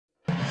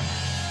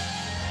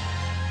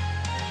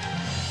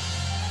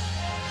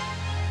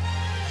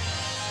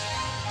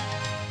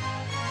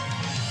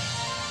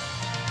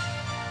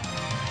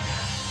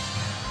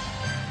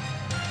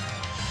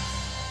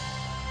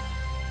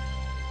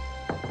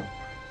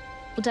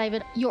Well,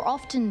 David, you're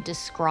often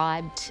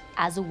described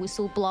as a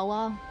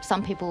whistleblower.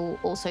 Some people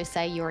also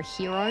say you're a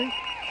hero.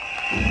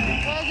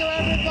 Thank you,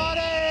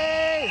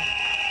 everybody!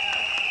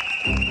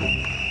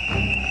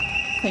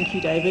 Thank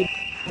you, David.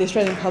 The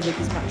Australian public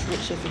is much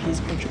richer for his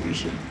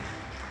contribution.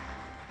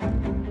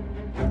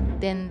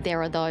 Then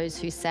there are those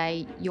who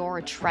say you're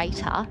a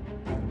traitor.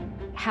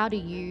 How do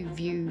you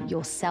view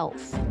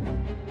yourself?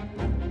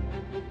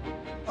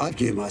 I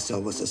view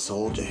myself as a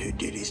soldier who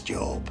did his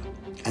job,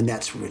 and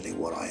that's really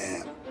what I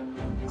am.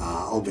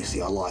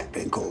 Obviously, I like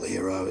being called a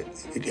hero.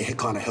 It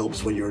kind of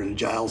helps when you're in a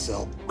jail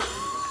cell.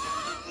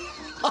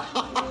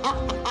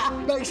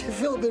 Makes you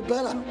feel a bit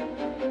better.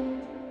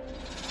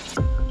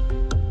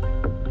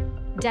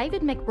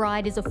 David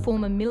McBride is a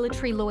former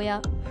military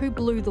lawyer who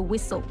blew the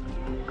whistle.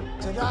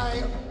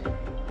 Today,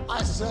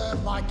 I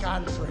serve my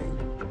country.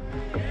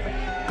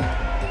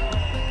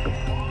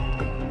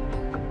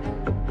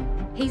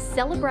 He's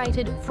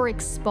celebrated for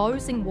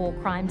exposing war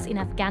crimes in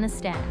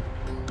Afghanistan.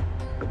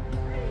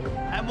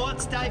 And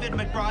what's David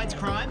McBride's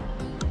crime?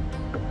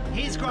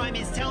 His crime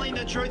is telling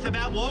the truth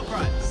about war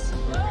crimes.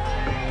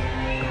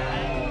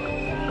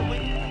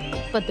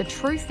 But the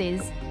truth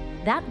is,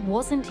 that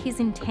wasn't his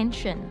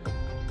intention.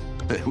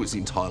 It was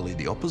entirely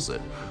the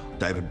opposite.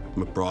 David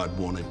McBride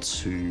wanted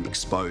to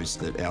expose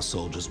that our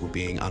soldiers were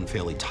being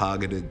unfairly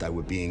targeted, they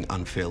were being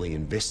unfairly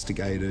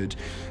investigated.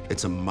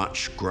 It's a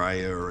much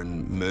greyer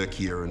and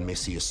murkier and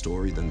messier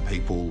story than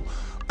people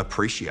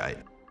appreciate.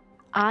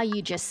 Are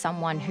you just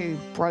someone who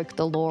broke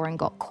the law and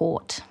got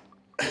caught?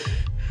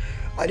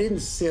 I didn't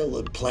sell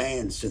the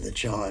plans to the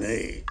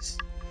Chinese.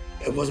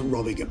 It wasn't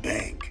robbing a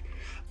bank.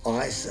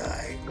 I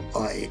say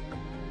I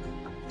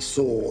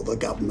saw the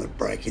government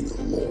breaking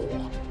the law.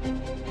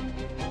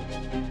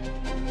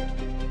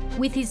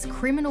 With his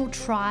criminal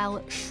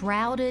trial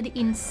shrouded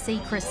in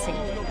secrecy.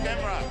 Go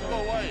camera, go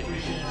away.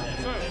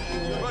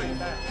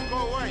 Go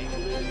away.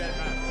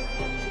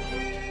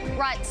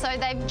 Right, so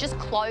they've just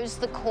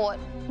closed the court.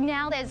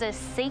 Now there's a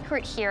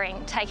secret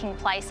hearing taking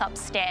place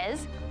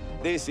upstairs.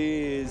 This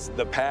is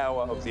the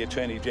power of the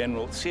Attorney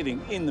General sitting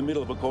in the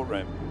middle of a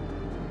courtroom,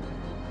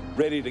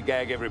 ready to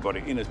gag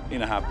everybody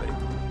in a heartbeat.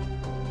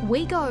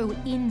 We go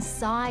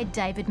inside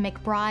David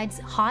McBride's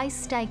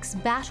high-stakes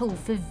battle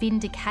for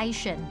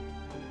vindication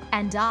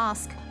and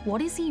ask,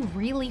 what is he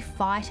really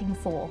fighting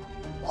for?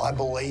 I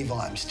believe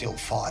I'm still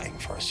fighting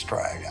for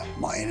Australia.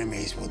 My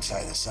enemies would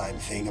say the same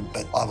thing,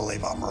 but I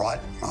believe I'm right,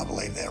 I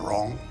believe they're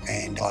wrong,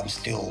 and I'm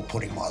still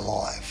putting my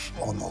life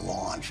on the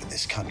line for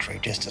this country,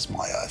 just as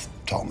my oath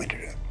told me to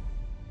do.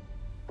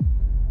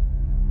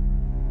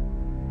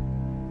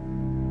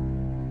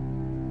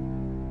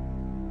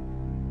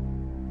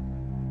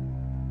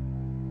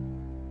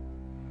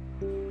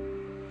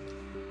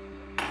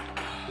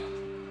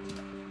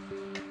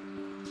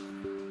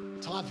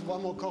 Time for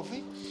one more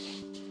coffee?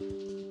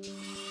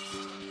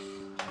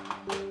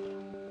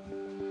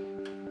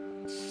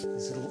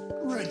 This little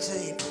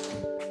routine.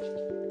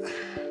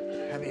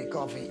 Have your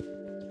coffee.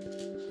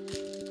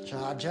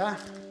 Charger.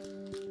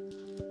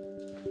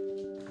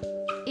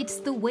 It's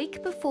the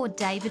week before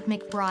David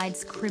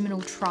McBride's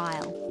criminal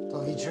trial.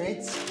 Coffee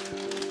treats.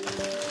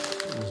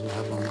 We'll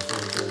have one before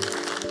we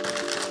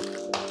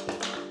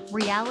go.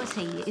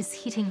 Reality is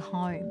hitting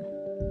home.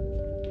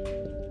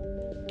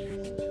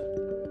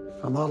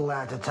 I'm not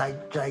allowed to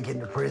take Jake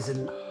into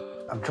prison.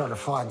 I'm trying to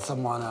find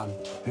someone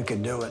who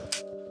can do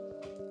it.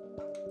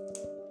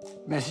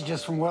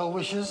 Messages from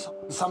well-wishers.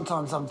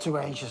 Sometimes I'm too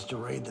anxious to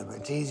read them.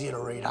 It's easier to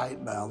read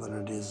hate mail than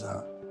it is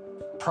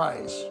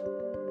praise.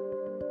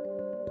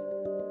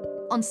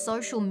 On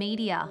social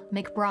media,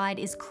 McBride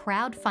is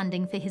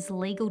crowdfunding for his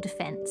legal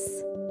defence.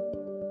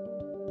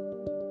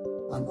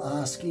 I'm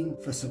asking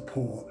for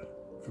support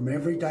from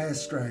everyday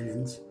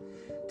Australians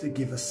to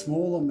give a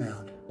small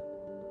amount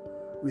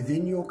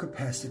within your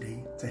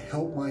capacity to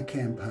help my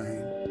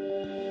campaign.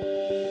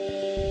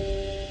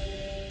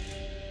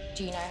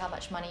 Do you know how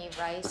much money you've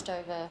raised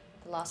over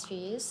the last few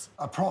years?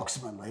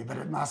 Approximately, but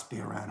it must be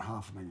around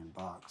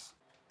 $500,000.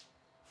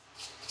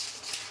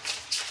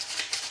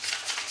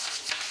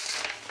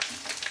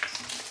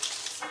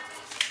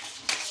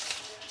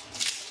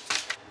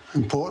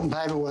 Important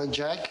paperwork,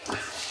 Jake.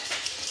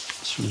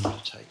 Just remember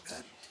to take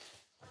that.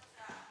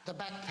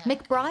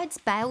 McBride's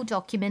bail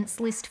documents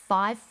list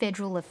 5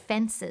 federal You're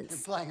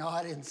offences. playing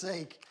hide and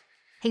seek.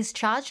 He's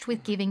charged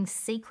with giving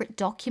secret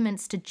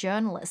documents to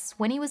journalists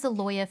when he was a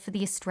lawyer for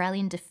the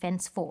Australian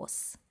Defence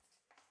Force.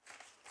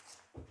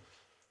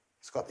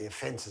 It's got the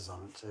offences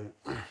on it too.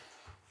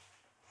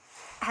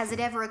 Has it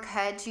ever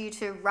occurred to you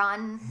to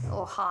run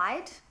or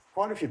hide?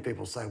 Quite a few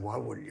people say, why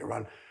wouldn't you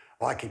run?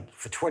 I could,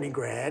 for 20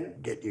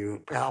 grand, get you a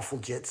powerful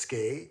jet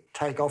ski,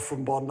 take off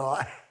from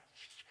Bondi,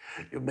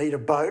 you meet a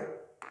boat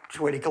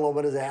 20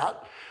 kilometres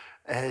out,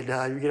 and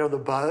you get on the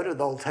boat and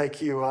they'll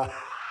take you,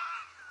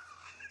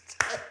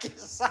 take you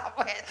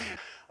somewhere.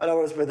 I don't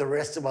want to spend the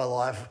rest of my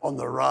life on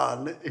the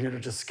run in a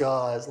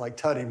disguise like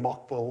Tony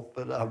Mockbull,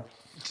 but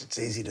it's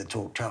easy to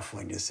talk tough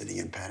when you're sitting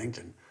in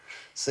Paddington.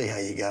 See how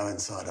you go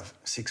inside a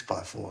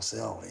 6x4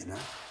 cell, you know?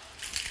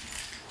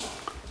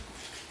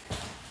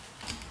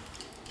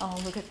 Oh,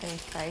 look at their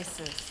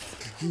faces.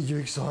 You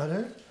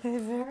excited? They're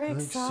very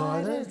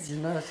excited. You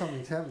know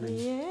something's happening.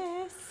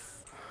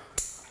 Yes.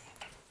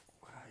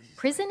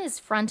 Prison is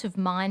front of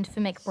mind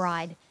for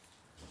McBride.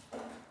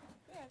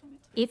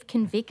 If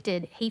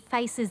convicted, he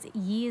faces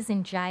years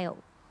in jail.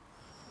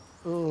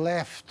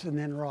 Left and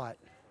then right.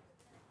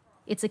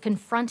 It's a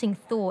confronting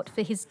thought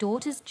for his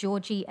daughters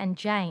Georgie and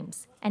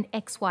James and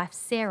ex-wife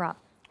Sarah,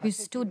 who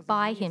stood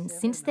by him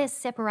since their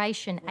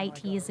separation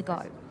 8 years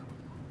ago.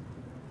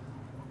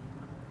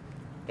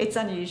 It's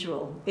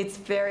unusual. It's a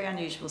very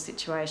unusual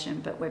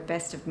situation, but we're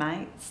best of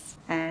mates.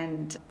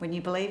 And when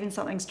you believe in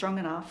something strong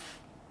enough,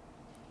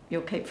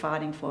 you'll keep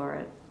fighting for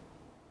it.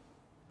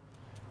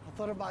 I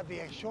thought it might be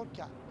a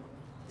shortcut.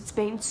 It's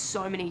been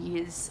so many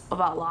years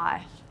of our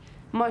life.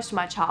 Most of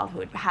my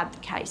childhood had the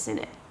case in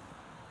it.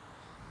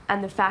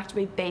 And the fact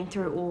we've been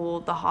through all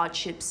the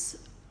hardships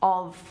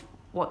of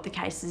what the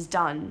case has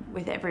done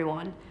with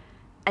everyone,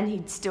 and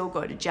he'd still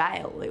go to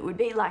jail, it would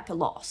be like a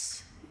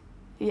loss.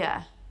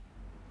 Yeah.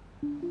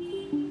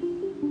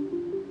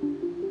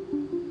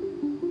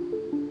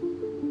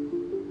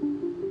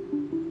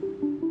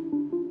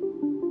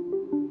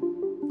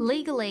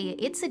 Legally,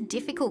 it's a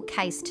difficult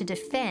case to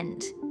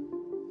defend.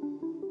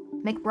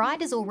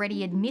 McBride has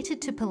already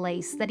admitted to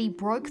police that he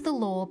broke the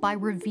law by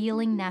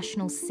revealing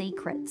national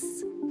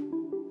secrets.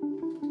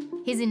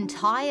 His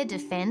entire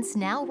defence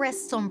now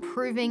rests on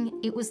proving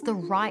it was the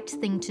right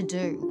thing to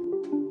do.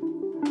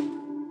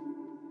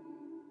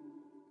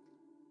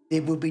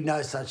 There would be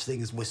no such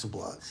thing as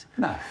whistleblowers.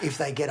 No. If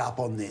they get up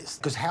on this.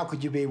 Because how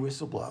could you be a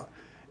whistleblower?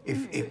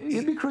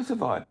 You'd be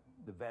crucified.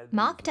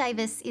 Mark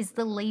Davis is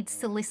the lead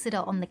solicitor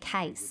on the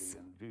case.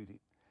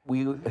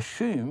 We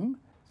assume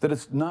that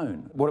it's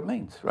known what it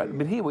means, right?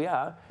 But here we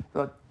are,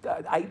 like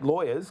 8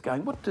 lawyers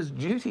going, what does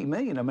duty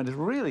mean? I mean, it's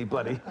really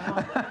bloody...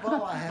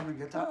 Well, I haven't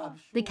got time.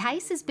 The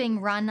case is being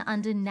run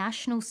under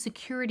national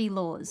security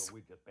laws,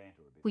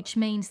 which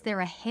means there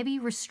are heavy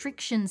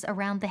restrictions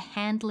around the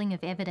handling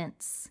of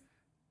evidence.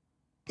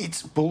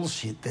 It's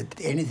bullshit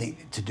that anything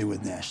to do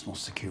with national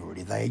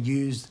security. They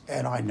use,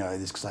 and I know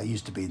this because I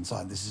used to be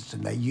inside the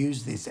system, they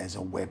use this as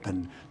a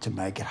weapon to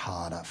make it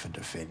harder for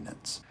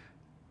defendants.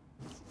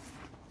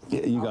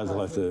 Yeah, you guys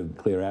will have to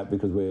clear out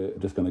because we're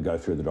just going to go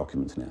through the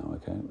documents now,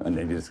 okay? And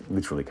then you just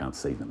literally can't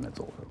see them, that's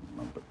all.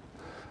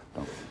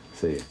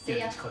 See you. See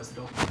ya. Just close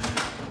the door.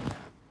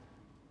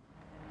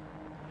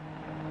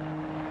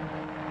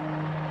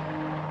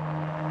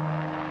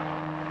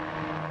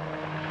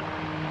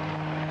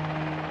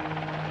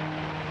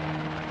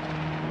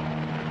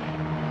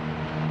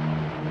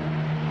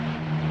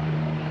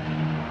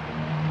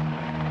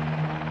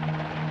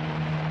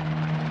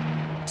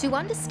 To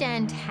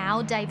understand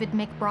how David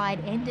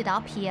McBride ended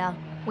up here,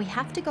 we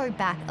have to go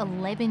back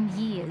 11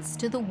 years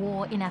to the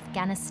war in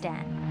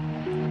Afghanistan.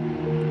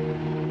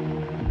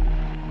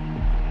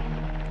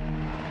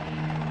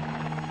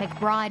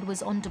 McBride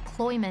was on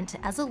deployment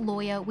as a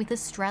lawyer with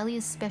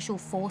Australia's Special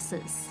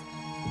Forces.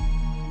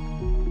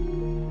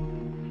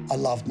 I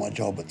loved my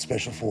job at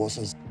Special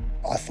Forces.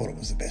 I thought it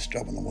was the best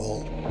job in the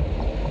world.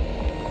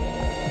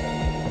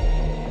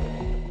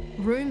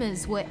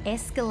 Rumours were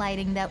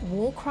escalating that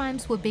war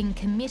crimes were being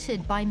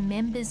committed by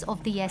members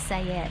of the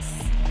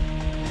SAS.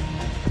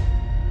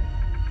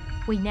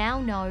 We now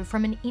know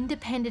from an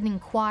independent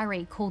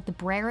inquiry called the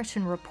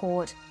Brereton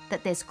Report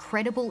that there's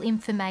credible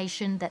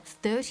information that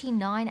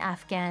 39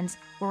 Afghans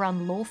were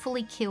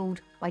unlawfully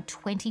killed by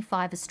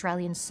 25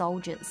 Australian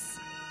soldiers.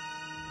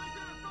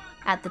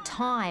 At the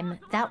time,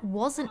 that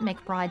wasn't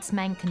McBride's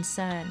main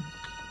concern.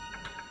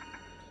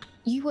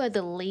 You were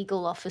the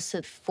legal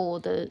officer for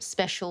the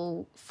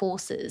Special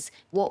Forces.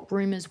 What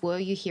rumours were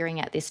you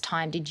hearing at this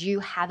time? Did you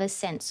have a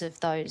sense of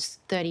those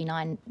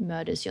 39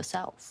 murders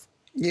yourself?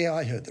 Yeah,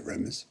 I heard the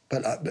rumours.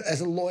 But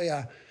as a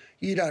lawyer,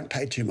 you don't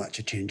pay too much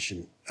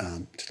attention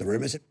to the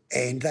rumours.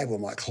 And they were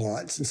my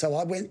clients. And so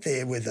I went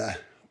there with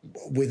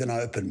an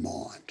open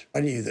mind. I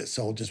knew that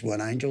soldiers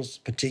weren't angels,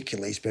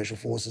 particularly Special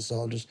Forces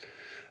soldiers.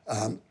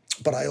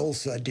 But I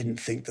also didn't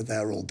think that they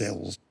were all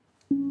devils.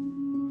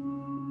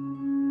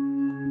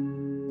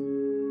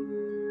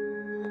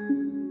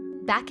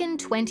 Back in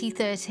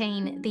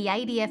 2013, the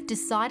ADF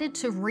decided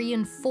to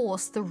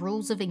reinforce the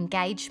rules of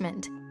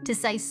engagement to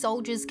say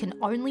soldiers can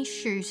only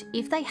shoot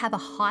if they have a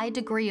high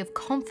degree of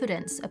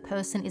confidence a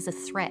person is a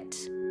threat.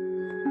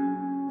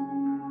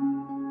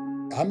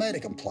 I made a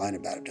complaint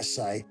about it to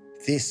say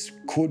this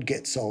could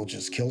get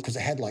soldiers killed because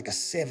it had like a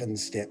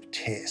 7-step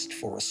test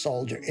for a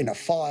soldier in a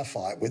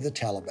firefight with the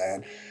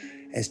Taliban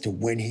as to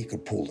when he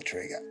could pull the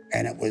trigger.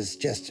 And it was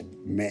just a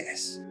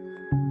mess.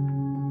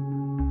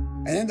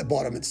 And at the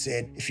bottom it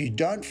said, if you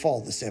don't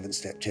follow the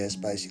 7-step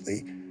test,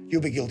 basically,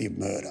 you'll be guilty of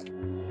murder.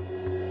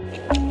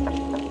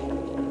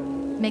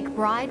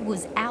 McBride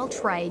was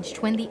outraged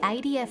when the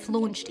ADF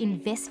launched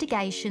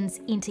investigations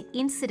into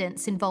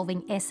incidents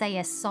involving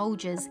SAS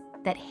soldiers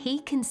that he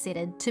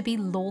considered to be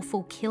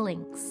lawful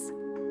killings.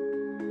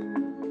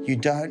 You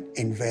don't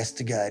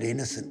investigate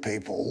innocent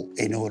people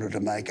in order to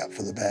make up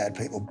for the bad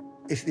people.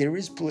 If there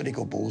is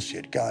political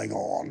bullshit going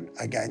on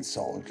against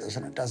soldiers,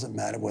 and it doesn't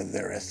matter whether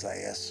they're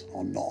SAS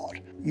or not,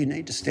 you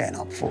need to stand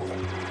up for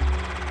it.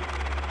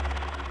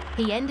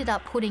 He ended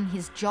up putting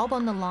his job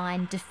on the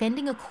line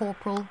defending a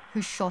corporal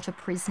who shot a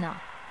prisoner.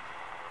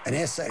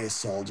 An SAS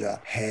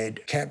soldier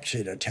had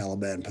captured a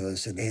Taliban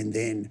person, and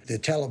then the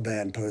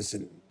Taliban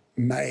person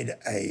made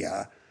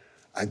a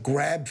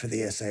grab for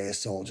the SAS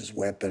soldier's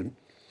weapon,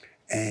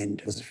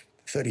 and it was a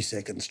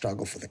 30-second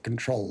struggle for the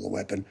control of the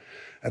weapon.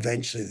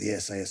 Eventually, the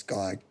SAS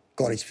guy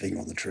got his finger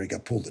on the trigger,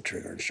 pulled the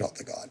trigger and shot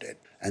the guy dead.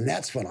 And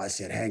that's when I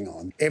said, hang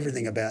on,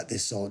 everything about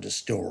this soldier's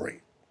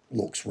story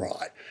looks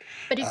right.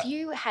 But if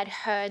you had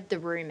heard the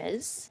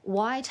rumours,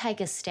 why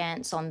take a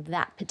stance on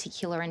that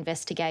particular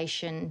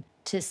investigation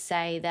to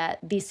say that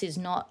this is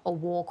not a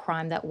war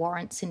crime that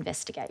warrants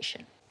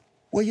investigation?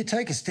 Well, you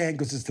take a stand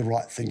because it's the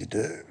right thing to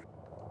do.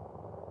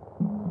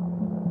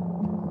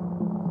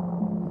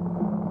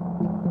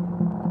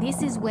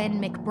 This is when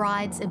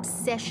McBride's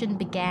obsession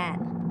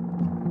began.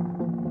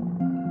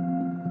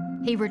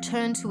 He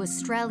returned to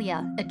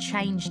Australia a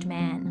changed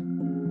man.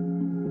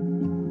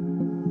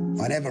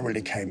 I never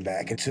really came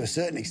back, and to a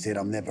certain extent,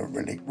 I've never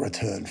really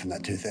returned from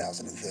that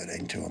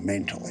 2013 tour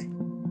mentally.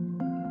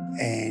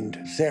 And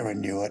Sarah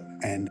knew it,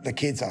 and the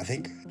kids, I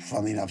think,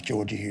 funnily enough,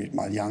 Georgie, who's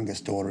my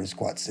youngest daughter, is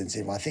quite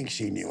sensitive, I think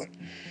she knew it.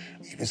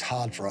 It was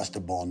hard for us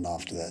to bond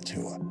after that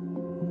tour.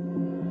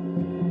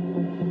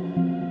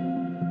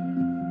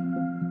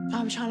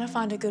 I'm trying to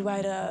find a good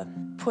way to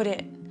put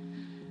it.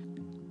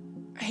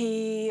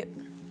 I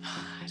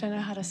don't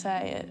know how to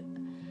say it.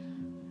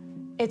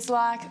 It's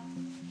like,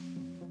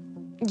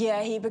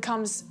 yeah, he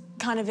becomes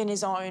kind of in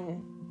his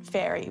own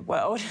fairy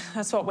world.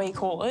 That's what we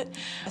call it.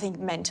 I think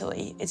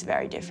mentally it's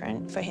very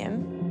different for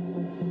him.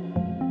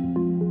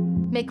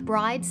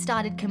 McBride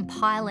started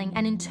compiling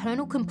an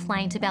internal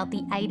complaint about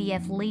the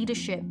ADF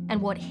leadership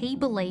and what he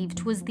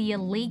believed was the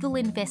illegal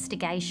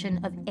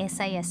investigation of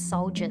SAS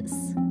soldiers.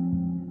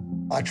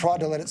 I tried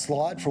to let it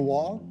slide for a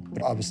while,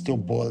 but I was still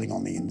boiling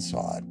on the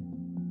inside.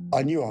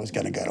 I knew I was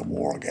going to go to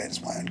war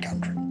against my own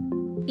country.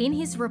 In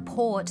his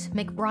report,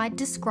 McBride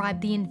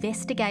described the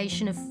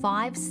investigation of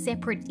 5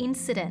 separate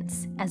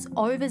incidents as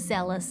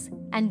overzealous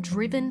and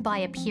driven by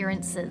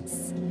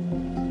appearances.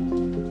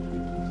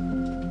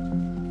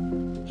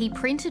 He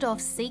printed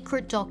off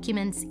secret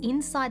documents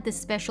inside the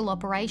Special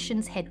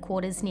Operations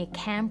headquarters near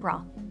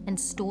Canberra and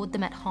stored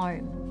them at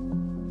home.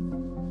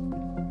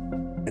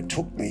 It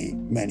took me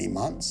many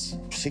months,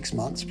 6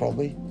 months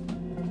probably.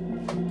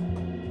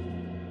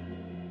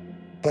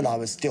 But I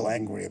was still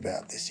angry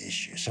about this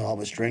issue, so I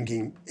was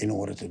drinking in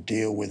order to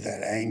deal with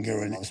that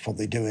anger, and I was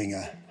probably doing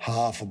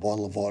half a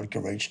bottle of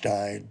vodka each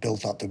day,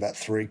 built up to about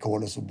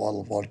 3/4 of a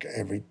bottle of vodka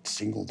every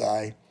single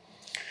day.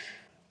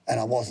 And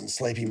I wasn't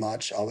sleeping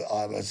much. I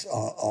was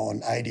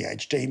on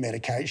ADHD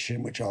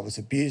medication, which I was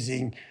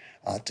abusing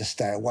to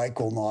stay awake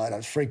all night.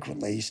 I'd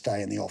frequently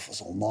stay in the office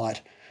all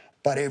night,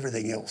 but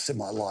everything else in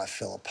my life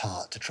fell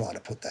apart to try to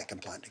put that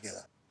complaint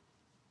together.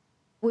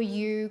 Were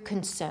you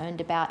concerned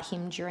about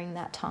him during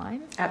that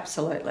time?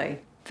 Absolutely,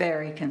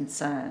 very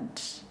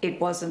concerned. It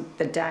wasn't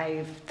the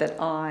Dave that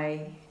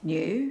I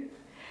knew.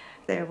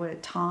 There were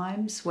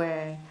times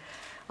where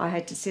I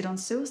had to sit on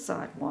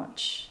suicide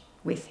watch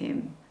with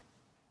him.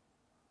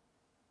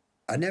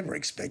 I never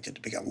expected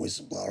to become a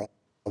whistleblower.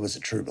 I was a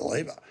true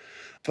believer.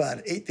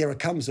 But there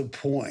comes a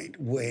point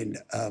when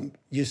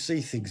you see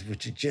things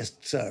which are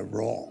just so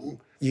wrong,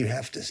 you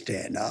have to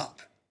stand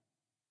up.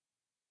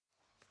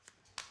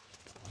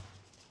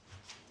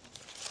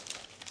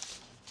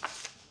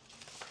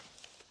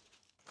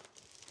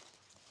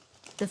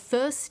 The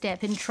first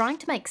step in trying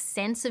to make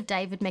sense of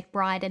David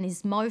McBride and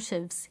his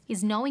motives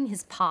is knowing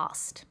his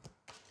past.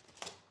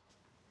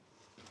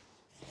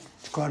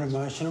 It's quite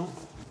emotional.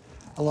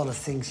 A lot of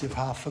things you've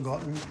half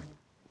forgotten.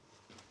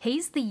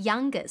 He's the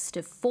youngest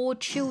of 4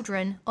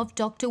 children of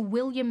Dr.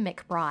 William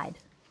McBride.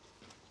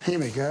 Here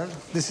we go.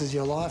 This is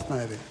your life,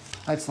 maybe.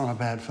 That's not a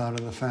bad photo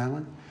of the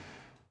family.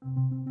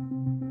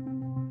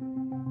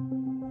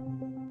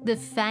 The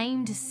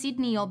famed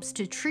Sydney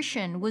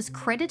obstetrician was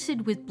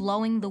credited with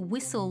blowing the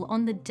whistle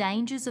on the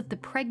dangers of the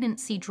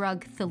pregnancy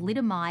drug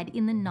thalidomide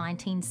in the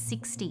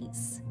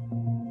 1960s.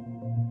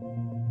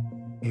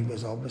 He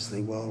was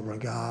obviously well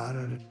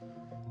regarded.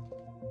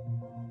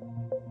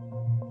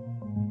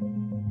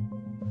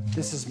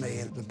 This is me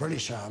in the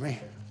British Army,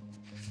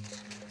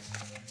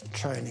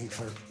 training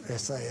for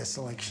SAS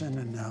selection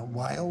in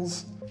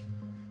Wales.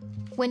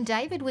 When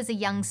David was a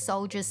young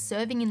soldier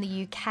serving in the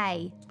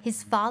UK,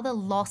 his father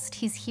lost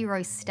his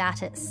hero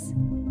status.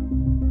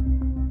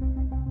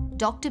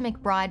 Dr.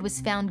 McBride was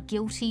found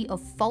guilty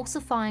of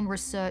falsifying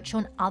research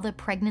on other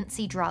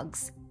pregnancy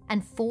drugs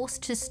and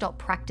forced to stop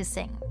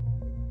practicing.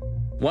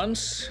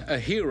 Once a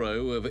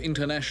hero of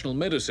international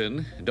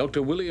medicine,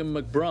 Dr. William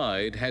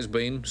McBride has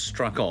been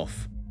struck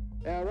off.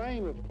 Our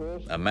aim, of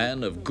course, a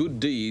man of good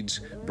deeds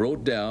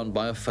brought down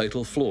by a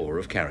fatal flaw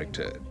of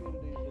character.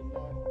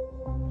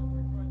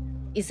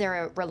 Is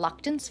there a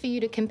reluctance for you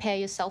to compare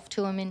yourself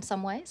to him in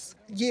some ways?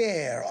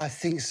 Yeah, I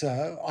think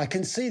so. I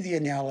can see the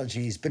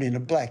analogies, but in a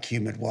black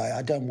humoured way.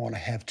 I don't want to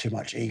have too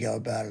much ego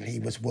about it. He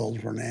was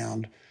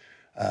world-renowned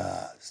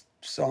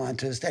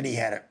scientist, and he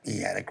had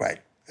a great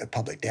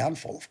public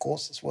downfall, of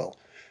course, as well.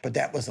 But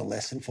that was a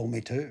lesson for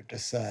me too, to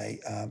say,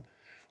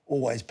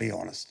 always be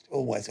honest.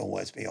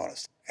 Always be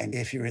honest. And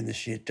if you're in the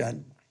shit,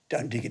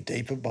 don't dig it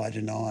deeper by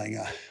denying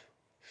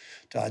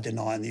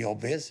the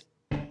obvious.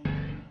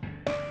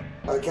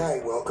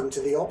 Okay, welcome to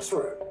the Ops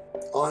Room.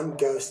 I'm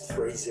Ghost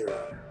 30,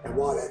 and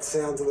while that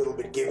sounds a little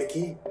bit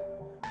gimmicky,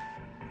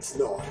 it's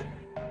not.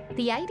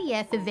 The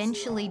ADF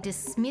eventually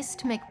dismissed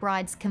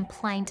McBride's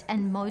complaint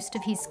and most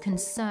of his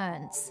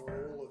concerns,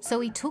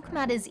 so he took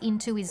matters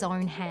into his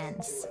own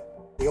hands.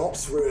 The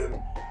Ops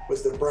Room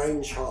was the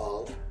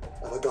brainchild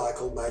of a guy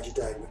called Major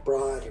David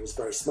McBride. He was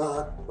very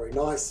smart, very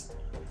nice,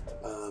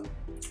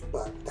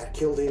 but that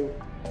killed him.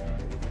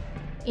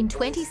 In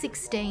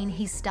 2016,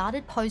 he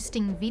started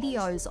posting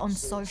videos on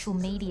social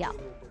media.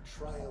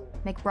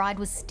 McBride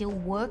was still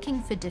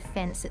working for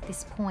Defence at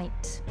this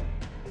point.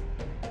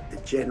 The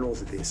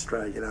generals of the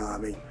Australian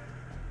Army,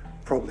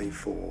 probably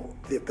for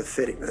their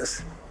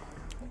patheticness,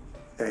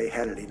 they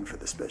had it in for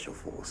the Special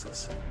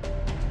Forces.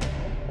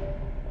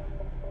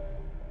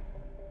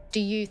 Do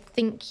you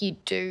think you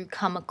do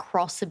come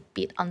across a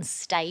bit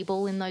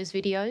unstable in those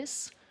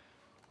videos?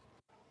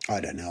 I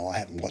don't know. I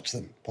haven't watched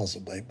them,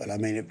 possibly. But, I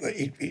mean,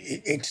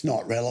 it's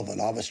not relevant.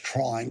 I was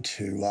trying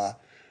to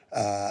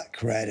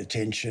create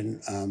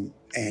attention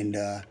and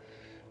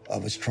I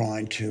was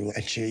trying to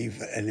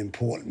achieve an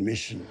important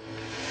mission.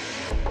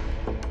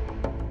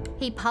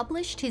 He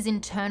published his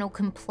internal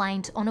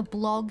complaint on a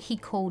blog he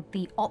called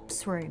the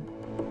Ops Room.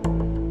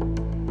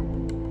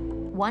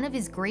 One of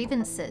his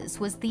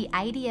grievances was the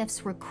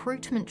ADF's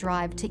recruitment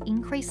drive to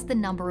increase the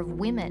number of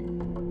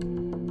women.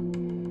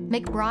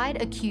 McBride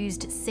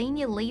accused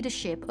senior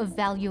leadership of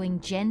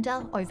valuing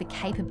gender over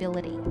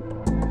capability.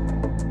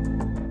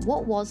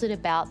 What was it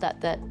about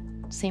that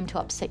seemed to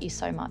upset you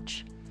so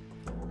much?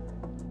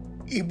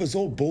 It was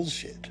all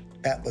bullshit.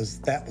 That was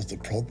the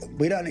problem.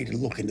 We don't need to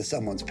look into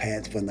someone's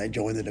pants when they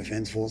join the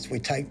Defence Force. We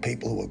take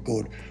people who are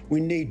good. We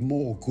need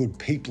more good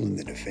people in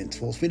the Defence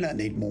Force. We don't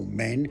need more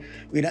men.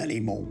 We don't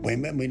need more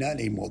women. We don't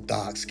need more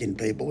dark-skinned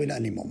people. We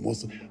don't need more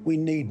Muslims. We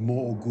need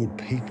more good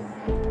people.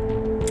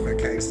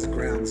 Okay, this is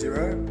ground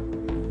zero,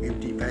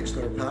 empty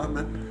bachelor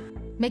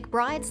apartment.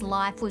 McBride's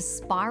life was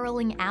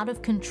spiralling out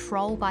of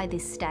control by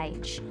this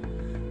stage.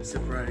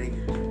 Separating.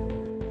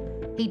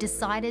 He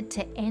decided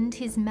to end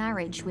his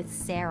marriage with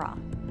Sarah.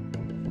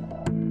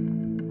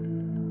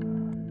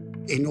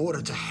 In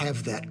order to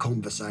have that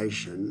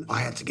conversation, I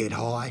had to get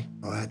high.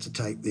 I had to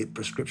take the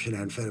prescription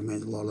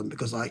amphetamines, a lot of them,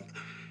 because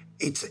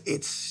it's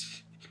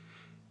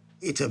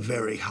a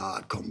very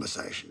hard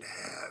conversation to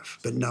have.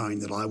 But knowing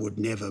that I would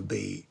never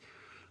be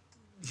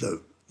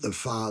the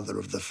father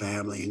of the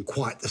family in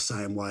quite the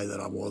same way that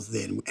I was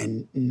then,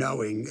 and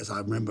knowing, as I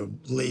remember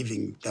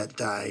leaving that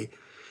day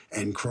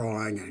and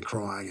crying and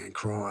crying and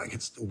crying,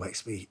 it still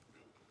makes me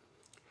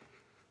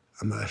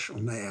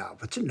emotional now,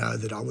 but to know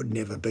that I would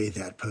never be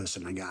that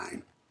person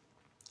again,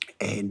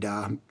 and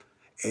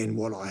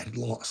what I had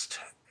lost,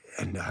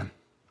 and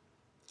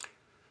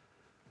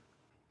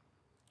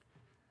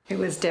it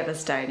was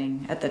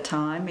devastating at the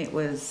time. It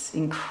was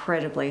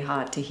incredibly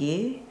hard to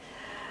hear,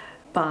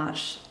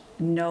 but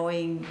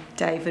knowing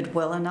David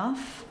well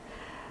enough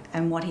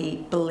and what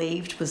he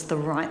believed was the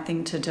right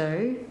thing to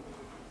do,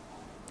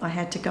 I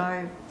had to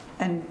go,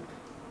 and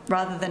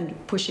rather than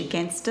push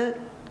against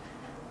it,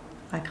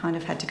 I kind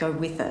of had to go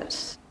with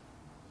it.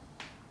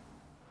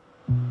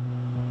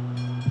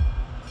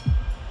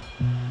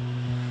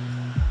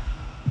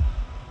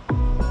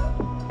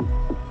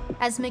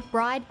 As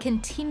McBride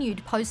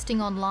continued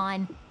posting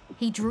online,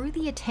 he drew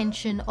the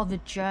attention of a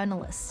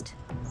journalist.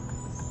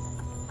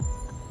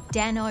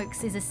 Dan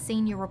Oakes is a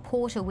senior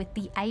reporter with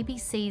the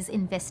ABC's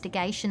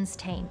investigations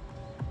team.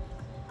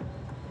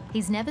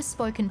 He's never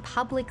spoken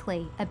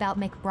publicly about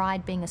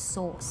McBride being a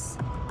source.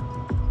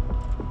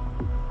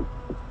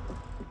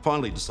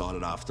 Finally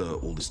decided after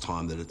all this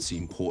time that it's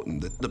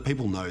important that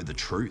people know the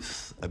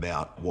truth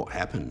about what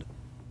happened.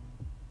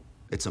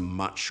 It's a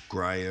much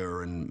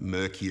greyer and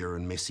murkier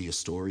and messier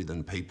story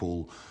than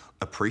people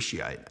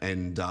appreciate.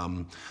 And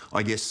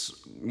I guess,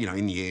 you know,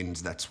 in the end,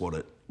 that's what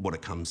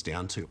it comes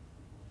down to.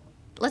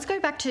 Let's go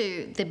back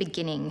to the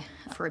beginning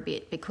for a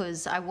bit,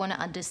 because I want to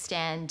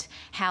understand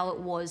how it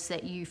was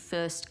that you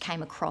first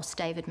came across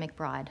David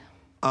McBride.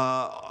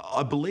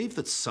 I believe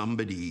that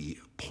somebody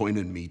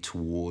pointed me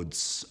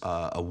towards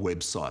a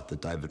website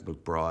that David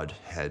McBride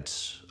had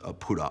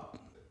put up.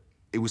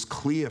 It was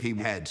clear he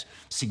had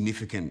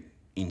significant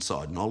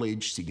inside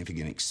knowledge,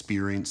 significant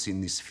experience in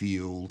this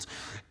field,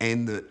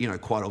 and that, you know,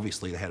 quite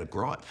obviously they had a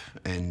gripe,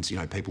 and, you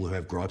know, people who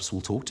have gripes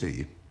will talk to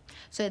you.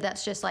 So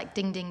that's just like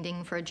ding, ding,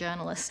 ding for a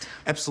journalist.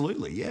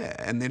 Absolutely, yeah.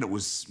 And then it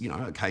was, you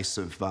know, a case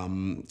of,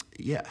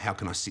 how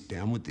can I sit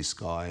down with this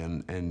guy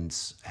and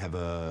have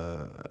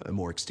a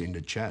more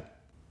extended chat?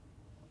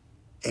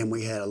 and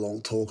we had a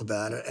long talk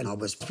about it, and I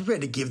was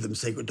prepared to give them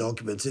secret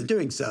documents. In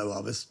doing so,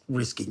 I was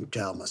risking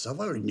jail myself.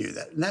 I already knew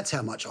that, and that's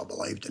how much I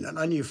believed in it.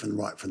 I knew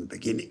right from the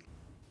beginning.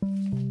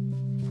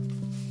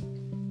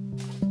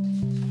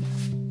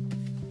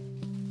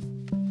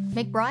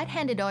 McBride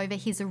handed over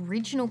his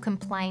original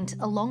complaint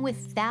along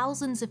with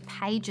thousands of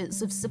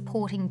pages of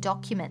supporting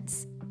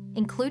documents,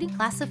 including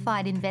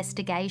classified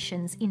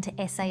investigations into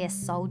SAS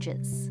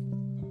soldiers.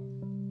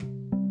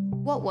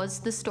 What was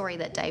the story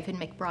that David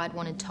McBride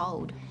wanted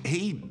told?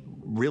 He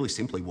really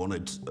simply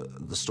wanted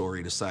the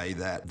story to say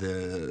that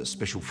the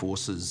special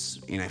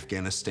forces in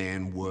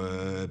Afghanistan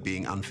were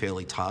being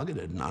unfairly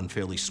targeted and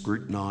unfairly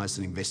scrutinised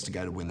and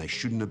investigated when they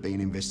shouldn't have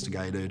been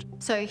investigated.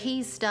 So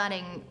he's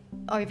starting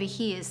over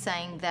here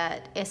saying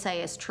that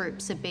SAS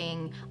troops are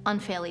being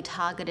unfairly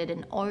targeted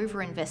and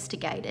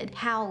over-investigated.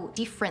 How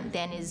different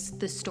then is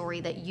the story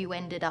that you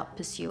ended up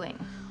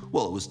pursuing?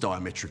 Well, it was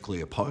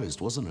diametrically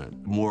opposed, wasn't it?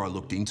 The more I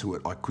looked into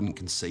it, I couldn't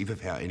conceive of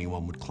how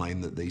anyone would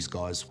claim that these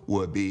guys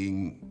were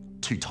being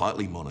too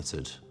tightly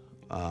monitored.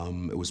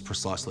 It was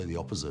precisely the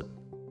opposite.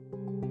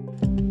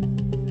 I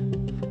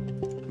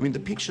mean, the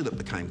picture that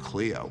became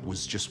clear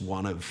was just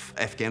one of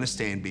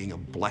Afghanistan being a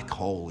black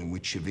hole in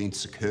which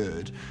events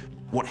occurred.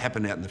 What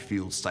happened out in the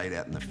field stayed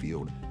out in the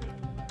field.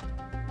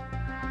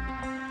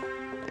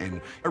 And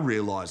I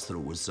realised that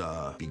it was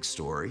a big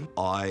story.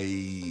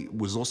 I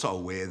was also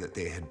aware that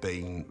there had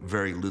been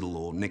very little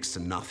or next to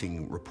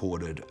nothing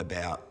reported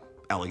about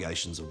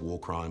allegations of war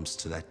crimes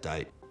to that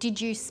date.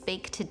 Did you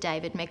speak to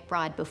David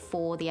McBride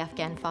before the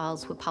Afghan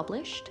files were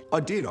published? I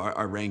did.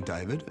 I rang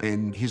David,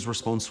 and his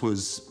response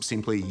was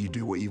simply, "You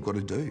do what you've got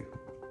to do."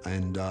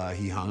 And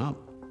he hung up.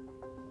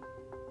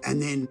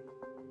 And then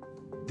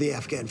the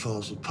Afghan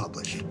files were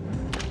published.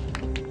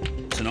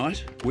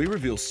 Tonight, we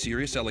reveal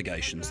serious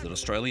allegations that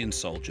Australian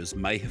soldiers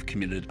may have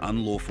committed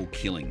unlawful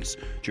killings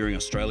during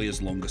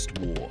Australia's longest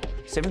war.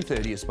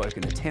 730 has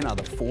spoken to 10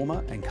 other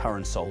former and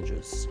current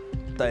soldiers.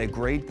 They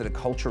agreed that a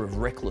culture of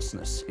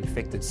recklessness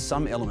infected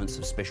some elements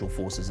of special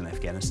forces in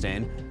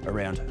Afghanistan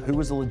around who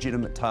was a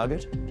legitimate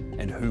target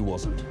and who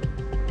wasn't.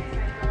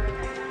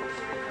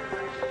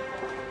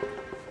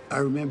 I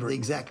remember the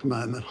exact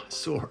moment I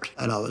saw it,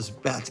 and I was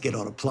about to get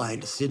on a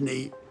plane to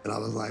Sydney, and I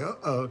was like,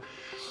 uh-oh.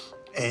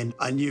 And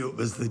I knew it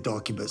was the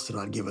documents that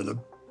I'd given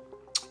them,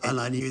 and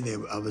I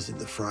knew I was in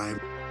the frame.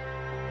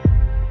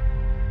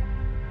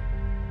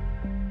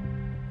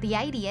 The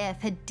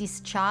ADF had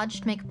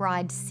discharged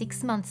McBride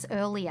 6 months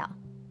earlier.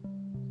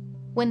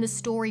 When the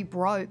story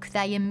broke,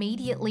 they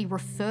immediately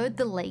referred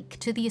the leak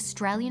to the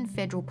Australian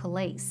Federal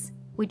Police,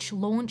 which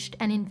launched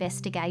an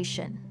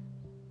investigation.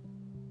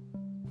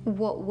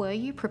 What were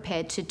you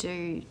prepared to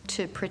do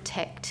to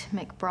protect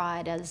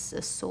McBride as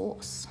a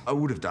source? I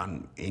would have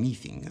done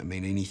anything. I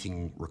mean,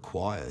 anything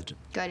required.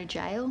 Go to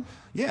jail?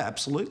 Yeah,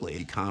 absolutely.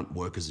 You can't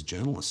work as a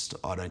journalist,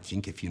 I don't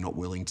think, if you're not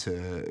willing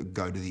to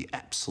go to the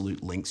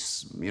absolute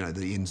lengths, you know,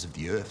 the ends of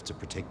the earth to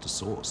protect a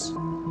source.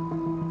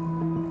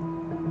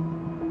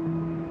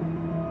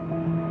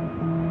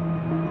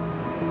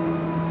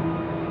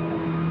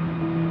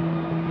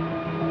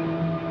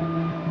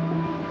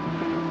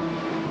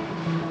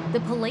 The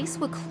police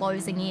were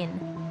closing in.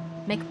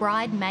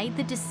 McBride made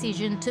the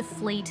decision to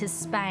flee to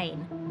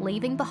Spain,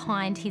 leaving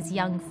behind his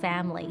young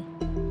family.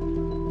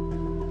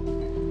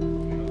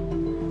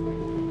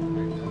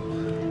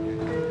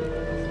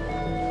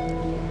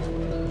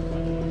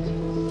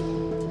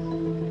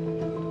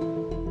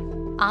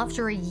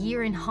 After a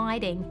year in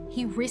hiding,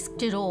 he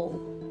risked it all,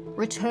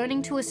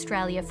 returning to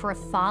Australia for a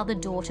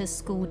father-daughter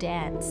school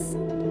dance.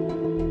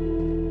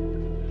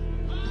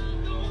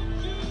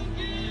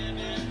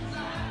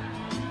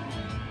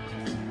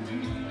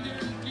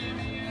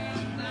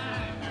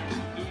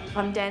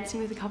 I'm dancing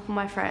with a couple of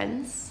my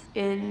friends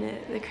in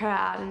the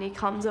crowd, and he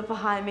comes up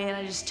behind me and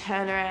I just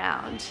turn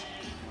around.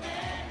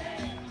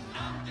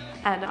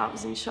 And I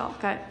was in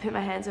shock. I put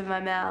my hands over my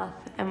mouth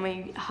and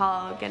we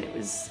hug, and it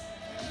was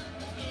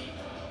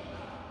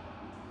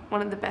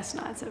one of the best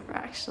nights ever,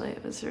 actually.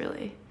 It was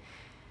really,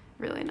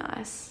 really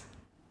nice.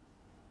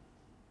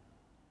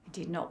 He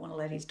did not want to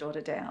let his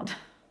daughter down,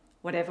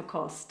 whatever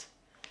cost.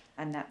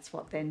 And that's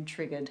what then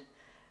triggered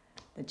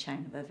the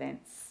chain of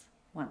events.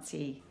 Once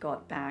he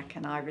got back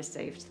and I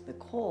received the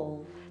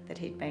call that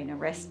he'd been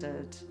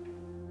arrested.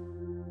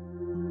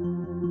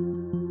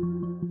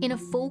 In a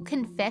full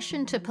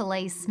confession to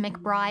police,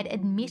 McBride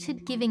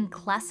admitted giving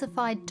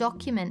classified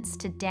documents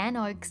to Dan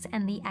Oakes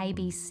and the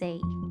ABC.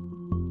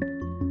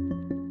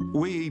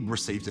 We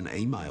received an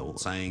email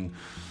saying,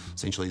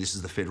 essentially, this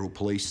is the Federal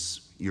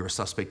Police, you're a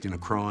suspect in a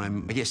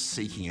crime, I guess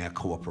seeking our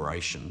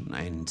cooperation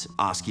and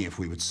asking if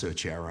we would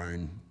search our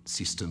own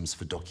systems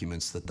for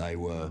documents that they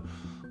were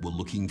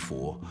looking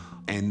for.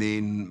 And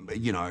then,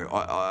 you know,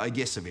 I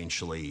guess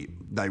eventually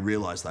they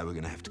realised they were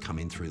going to have to come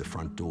in through the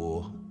front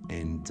door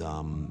and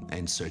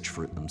search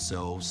for it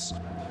themselves.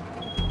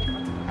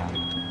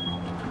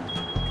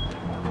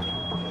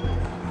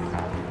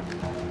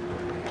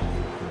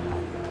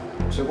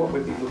 So what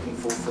we'd be looking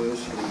for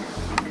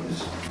firstly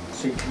witnesses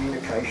see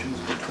communications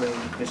between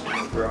Mr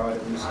McBride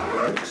and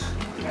Mr Oakes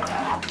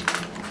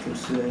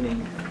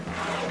concerning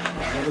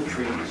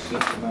military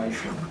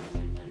information.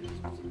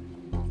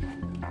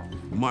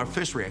 My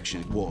first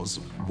reaction was,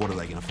 what are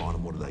they going to find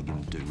and what are they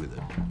going to do with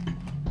it?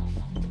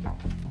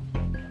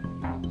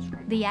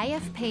 The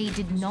AFP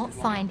did not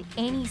find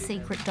any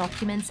secret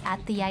documents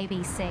at the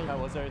ABC. How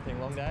was everything?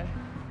 Long day?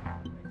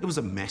 It was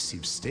a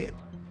massive step.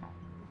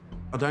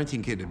 I don't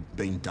think it had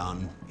been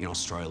done in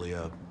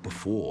Australia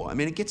before. I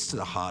mean, it gets to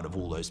the heart of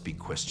all those big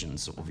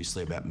questions,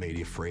 obviously, about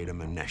media freedom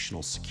and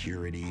national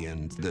security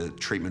and the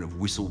treatment of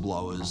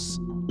whistleblowers.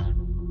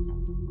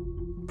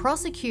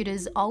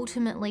 Prosecutors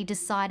ultimately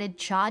decided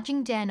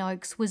charging Dan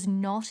Oakes was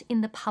not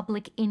in the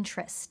public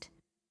interest.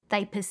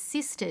 They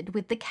persisted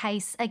with the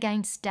case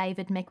against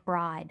David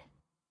McBride.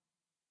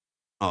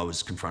 I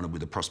was confronted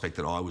with the prospect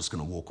that I was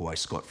going to walk away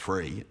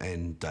scot-free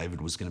and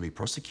David was going to be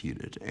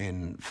prosecuted.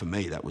 And for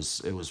me, it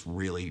was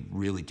really,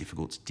 really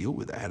difficult to deal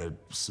with. It had a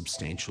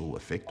substantial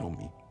effect on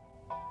me.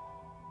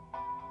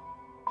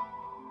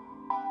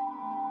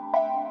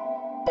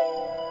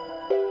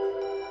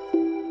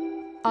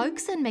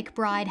 Oakes and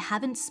McBride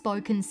haven't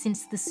spoken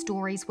since the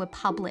stories were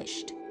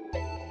published.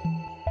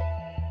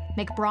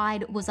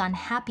 McBride was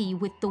unhappy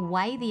with the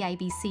way the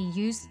ABC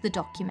used the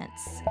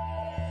documents.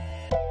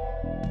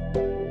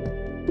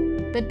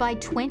 But by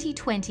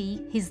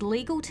 2020, his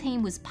legal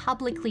team was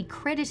publicly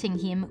crediting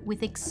him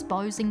with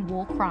exposing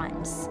war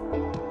crimes.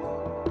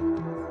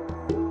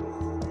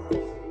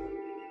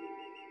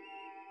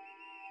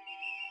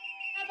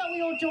 How about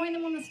we all join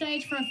them on the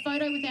stage for a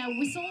photo with our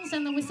whistles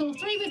and the whistle,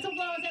 3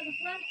 whistleblowers at the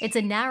front. It's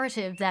a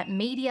narrative that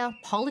media,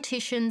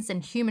 politicians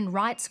and human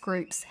rights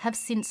groups have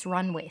since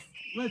run with.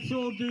 Let's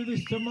all do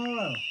this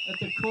tomorrow at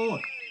the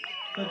court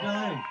for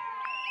Dave.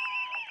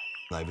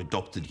 They've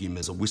adopted him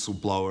as a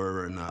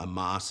whistleblower and a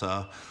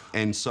martyr.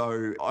 And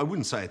so I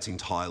wouldn't say it's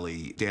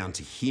entirely down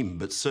to him,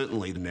 but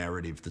certainly the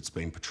narrative that's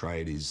been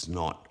portrayed is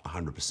not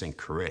 100%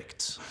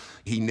 correct.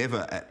 He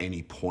never at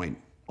any point,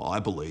 I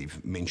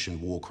believe,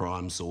 mentioned war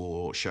crimes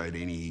or showed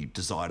any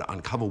desire to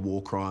uncover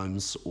war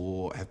crimes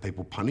or have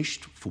people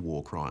punished for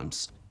war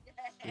crimes.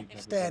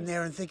 Stand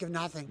there and think of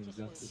nothing.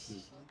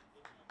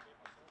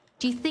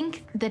 Do you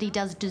think that he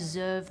does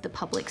deserve the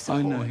public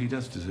support? Oh, no, he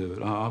does deserve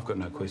it. I've got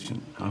no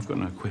question. I've got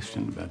no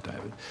question about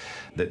David.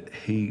 That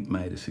he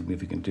made a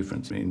significant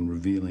difference in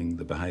revealing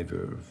the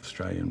behaviour of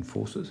Australian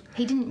forces.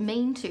 He didn't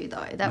mean to,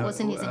 though. That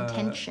wasn't his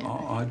intention.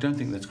 I don't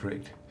think that's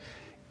correct.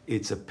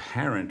 It's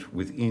apparent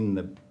within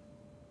the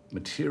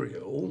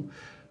material,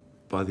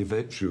 by the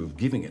virtue of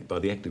giving it, by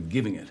the act of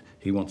giving it,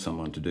 he wants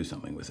someone to do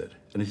something with it.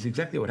 And it's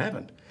exactly what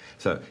happened.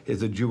 So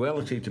there's a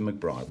duality to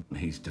McBride.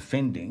 He's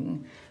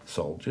defending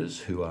soldiers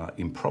who are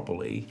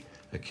improperly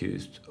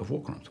accused of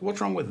war crimes.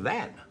 What's wrong with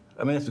that?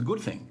 I mean, that's a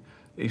good thing.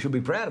 He should be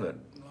proud of it.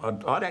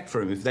 I'd act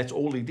for him if that's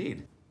all he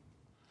did.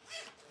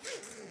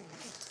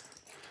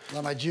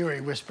 Well, my jury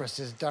whisperer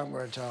says, don't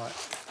wear a tie.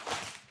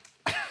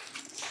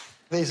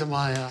 These are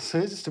my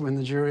suits to win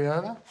the jury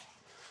over.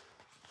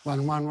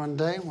 One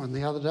day, one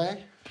the other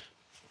day.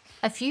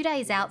 A few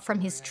days out from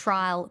his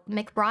trial,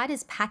 McBride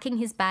is packing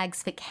his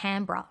bags for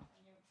Canberra.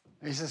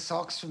 These are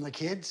socks from the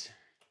kids.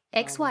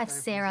 Ex-wife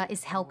Sarah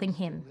is helping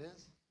him.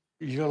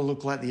 You got to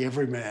look like the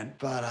everyman,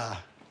 but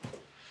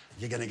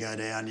you're going to go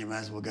down, you may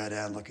as well go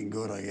down looking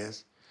good, I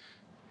guess.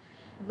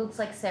 Looks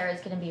like Sarah's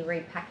going to be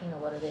repacking a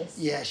lot of this.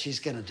 Yeah, she's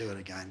going to do it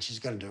again. She's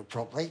going to do it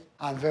properly.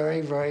 I'm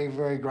very, very,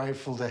 very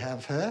grateful to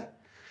have her.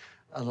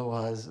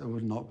 Otherwise, I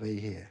would not be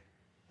here.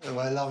 Oh,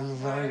 I love you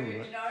very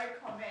much. No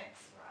comments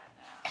right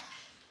now.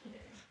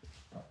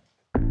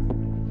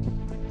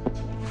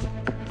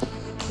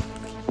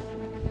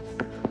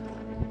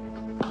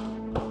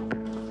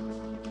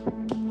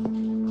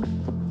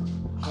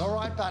 All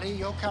right, buddy,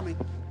 you're coming.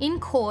 In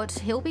court,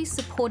 he'll be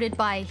supported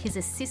by his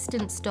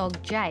assistant's dog,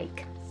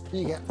 Jake.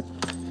 Here you go.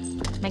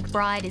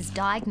 McBride is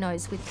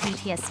diagnosed with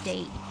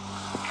PTSD.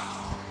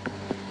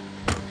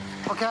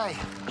 Okay.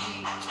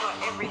 Got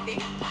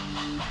everything.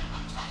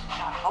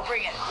 I'll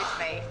bring it with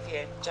me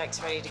if Jake's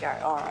ready to go.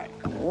 All right.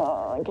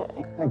 Oh,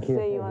 okay. Thank you.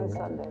 See you on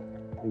Sunday.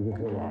 Thank you.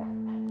 Okay.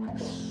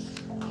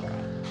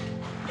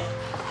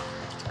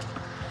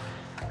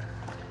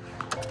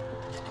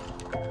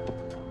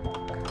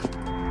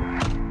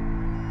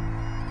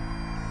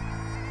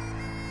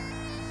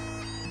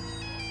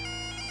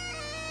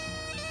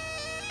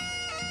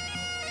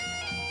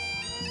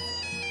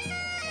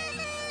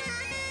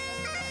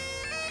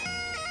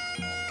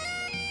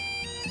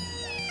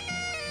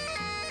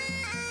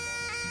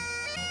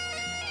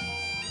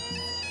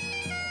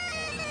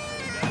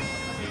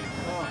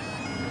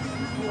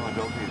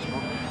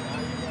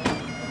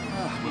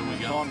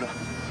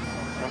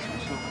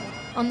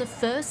 On the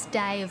first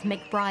day of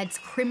McBride's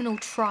criminal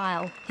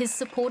trial, his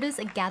supporters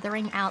are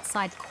gathering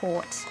outside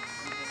court.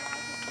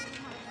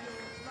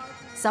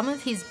 Some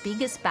of his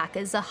biggest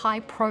backers are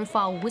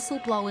high-profile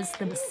whistleblowers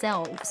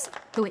themselves,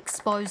 who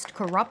exposed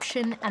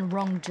corruption and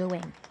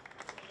wrongdoing.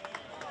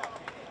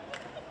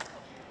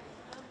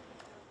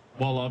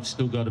 While I've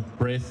still got a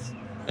breath,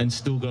 and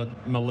still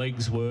got my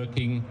legs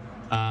working.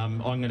 I'm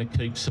going to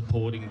keep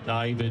supporting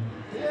David.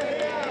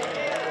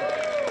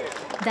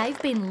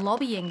 They've been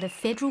lobbying the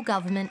federal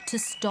government to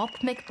stop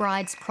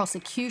McBride's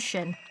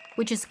prosecution,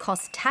 which has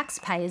cost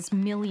taxpayers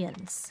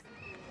millions.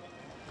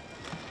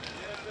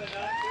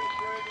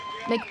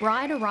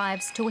 McBride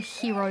arrives to a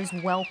hero's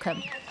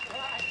welcome.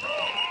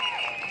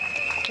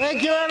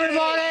 Thank you,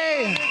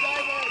 everybody!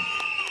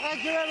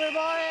 Thank you,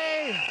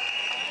 everybody!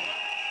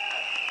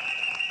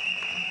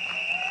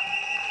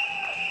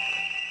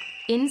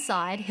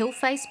 Inside, he'll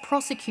face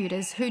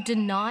prosecutors who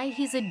deny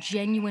he's a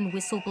genuine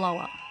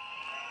whistleblower.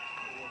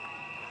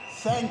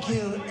 Thank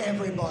you,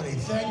 everybody.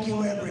 Thank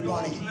you,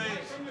 everybody.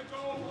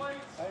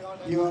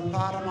 You are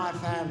part of my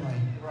family.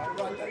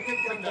 Right,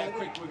 keep going,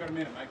 David. We've got a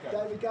minute, mate.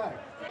 Go. David, go.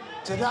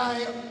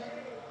 Today,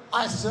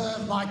 I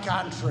serve my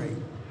country.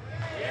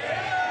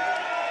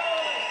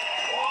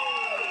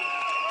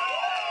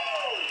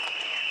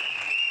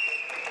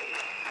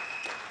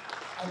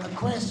 And the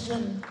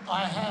question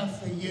I have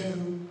for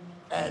you,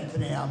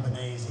 Anthony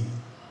Albanese,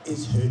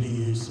 is who do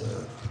you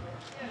serve?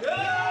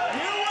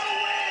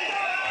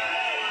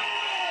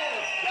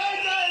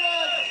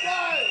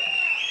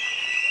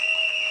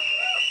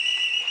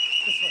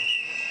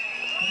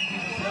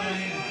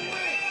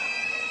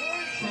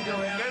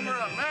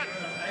 Camera, Matt.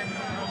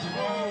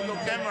 Oh, your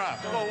camera.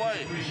 Go away.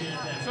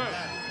 Sir,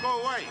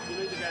 go away. You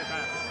need to go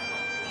back.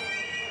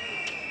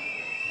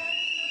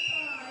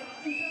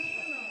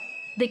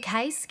 The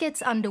case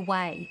gets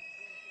underway.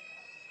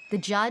 The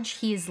judge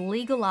hears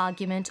legal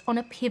argument on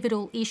a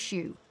pivotal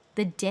issue,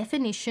 the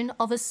definition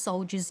of a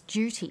soldier's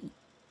duty.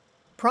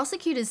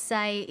 Prosecutors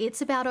say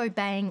it's about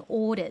obeying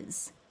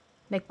orders.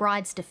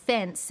 McBride's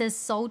defence says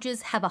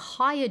soldiers have a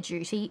higher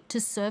duty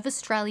to serve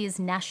Australia's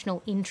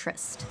national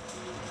interest.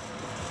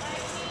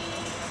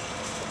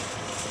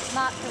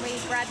 Mark, can we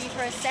grab you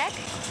for a sec?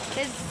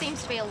 There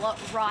seems to be a lot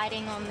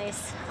riding on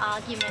this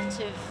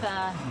argument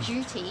of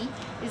duty.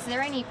 Is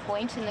there any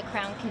point in the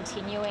Crown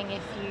continuing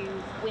if you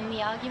win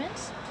the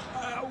argument?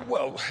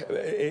 Well,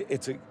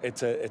 it's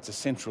a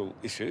central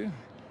issue.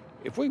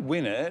 If we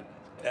win it,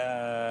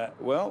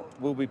 well,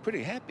 we'll be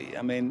pretty happy.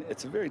 I mean,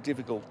 it's a very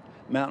difficult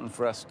mountain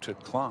for us to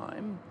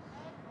climb.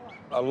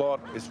 A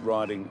lot is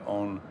riding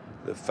on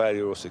the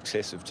failure or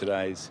success of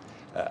today's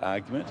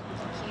argument.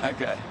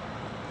 Okay.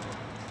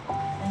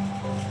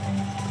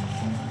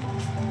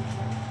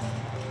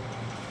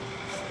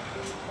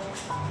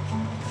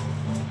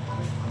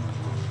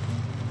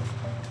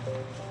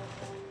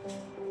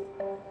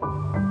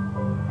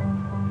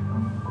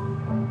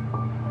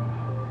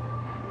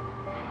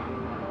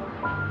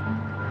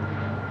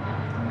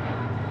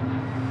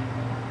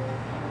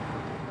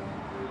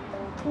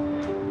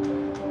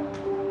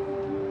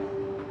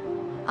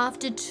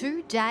 After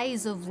 2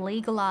 days of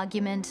legal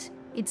argument,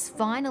 it's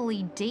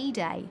finally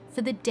D-Day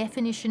for the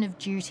definition of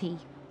duty.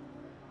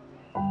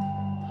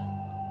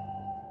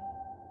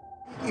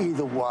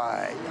 Either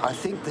way, I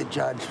think the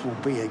judge will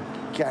be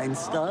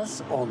against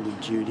us on the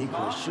duty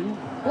question.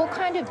 What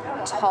kind of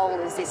toll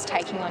is this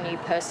taking on you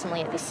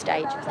personally at this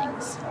stage of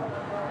things?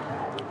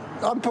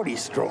 I'm pretty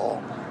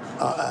strong.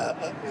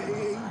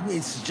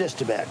 It's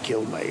just about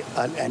killed me,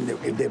 and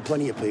there are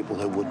plenty of people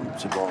who wouldn't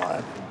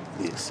survive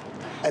this.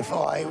 If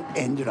I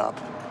ended up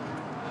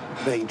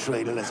being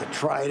treated as a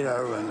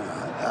traitor and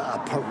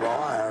a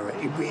pariah,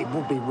 it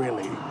would be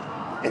really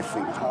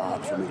effing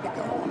hard for me to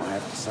go on, I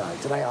have to say.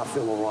 Today I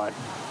feel all right.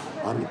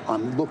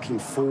 I'm looking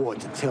forward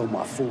to tell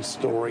my full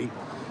story,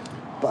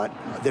 but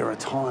there are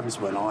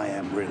times when I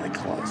am really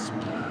close.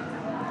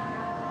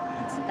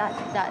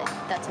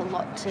 That's a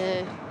lot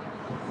to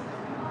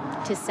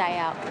say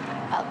out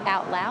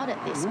loud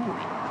at this point.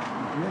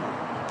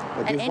 Yeah.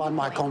 But you've won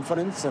my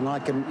confidence, and I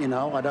can,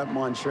 I don't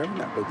mind sharing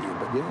that with you.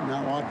 But yeah,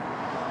 no,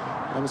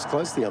 I was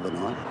close the other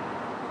night.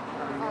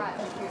 All right,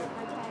 thank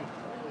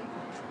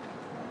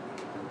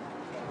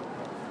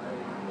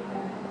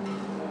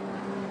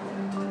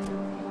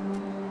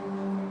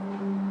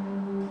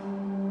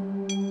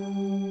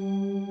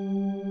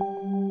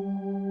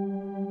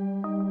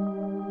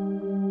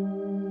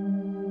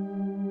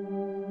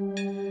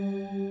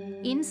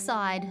you.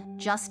 Inside,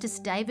 Justice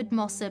David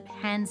Mossop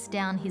hands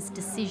down his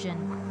decision.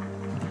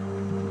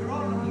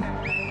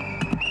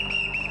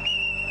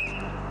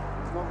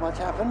 Not much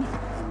happened.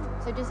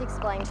 So just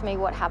explain to me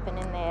what happened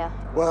in there.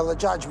 Well, the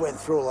judge went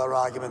through all our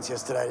arguments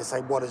yesterday to say,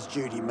 what does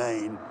duty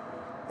mean?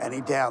 And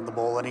he downed them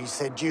all, and he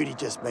said duty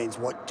just means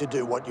to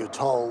do what you're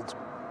told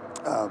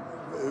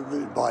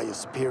by your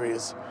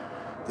superiors.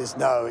 There's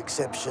no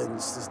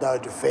exceptions, there's no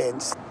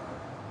defence.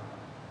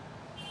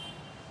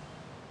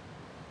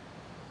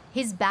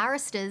 His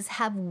barristers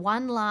have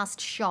one last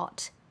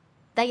shot.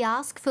 They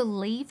ask for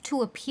leave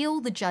to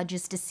appeal the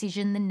judge's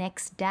decision the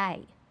next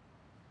day.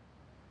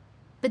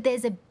 But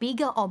there's a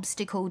bigger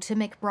obstacle to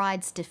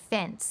McBride's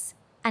defence,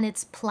 and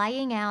it's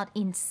playing out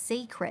in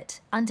secret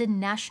under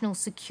national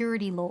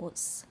security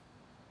laws.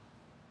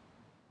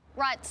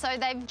 Right, so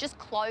they've just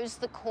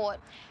closed the court.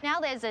 Now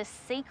there's a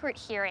secret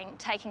hearing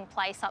taking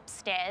place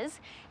upstairs,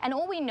 and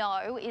all we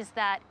know is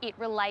that it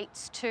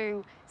relates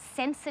to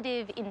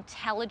sensitive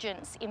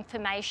intelligence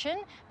information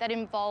that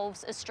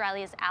involves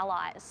Australia's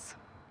allies.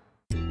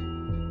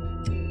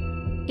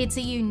 It's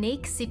a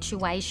unique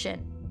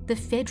situation. The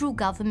federal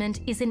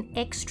government is an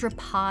extra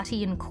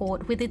party in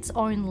court with its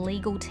own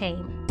legal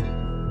team.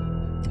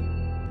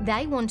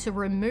 They want to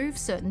remove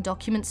certain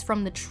documents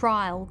from the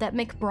trial that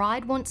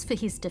McBride wants for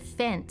his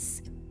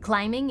defence,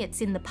 claiming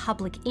it's in the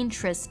public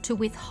interest to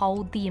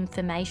withhold the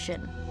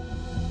information.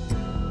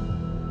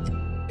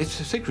 It's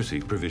a secrecy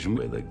provision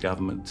where the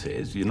government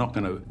says you're not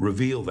going to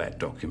reveal that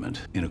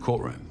document in a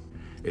courtroom.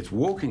 It's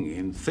walking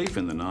in, thief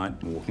in the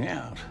night, walking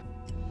out.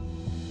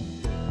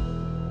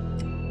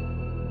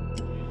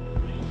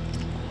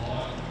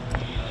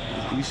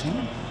 Have you seen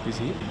him? Is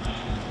he here?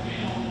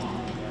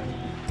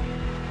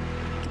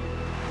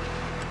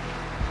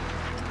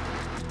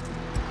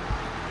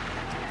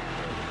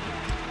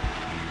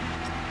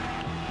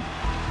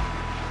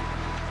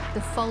 The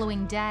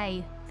following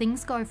day,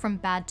 things go from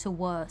bad to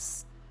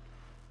worse.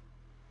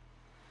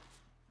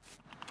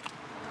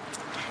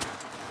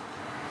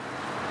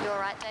 You all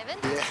right, David?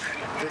 Yeah,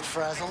 a bit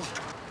frazzled.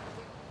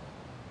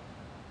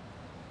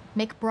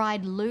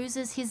 McBride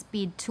loses his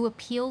bid to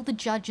appeal the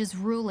judge's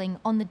ruling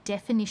on the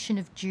definition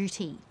of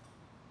duty.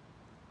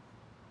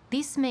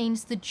 This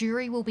means the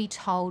jury will be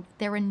told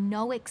there are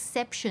no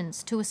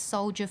exceptions to a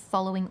soldier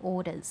following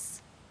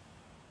orders.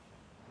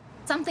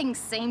 Something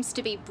seems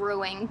to be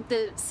brewing.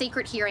 The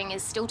secret hearing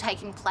is still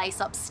taking place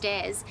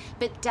upstairs,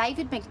 but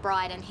David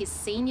McBride and his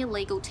senior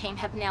legal team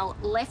have now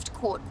left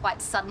court quite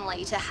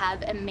suddenly to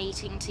have a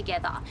meeting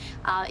together.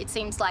 It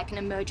seems like an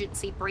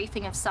emergency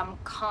briefing of some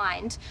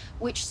kind,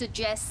 which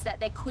suggests that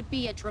there could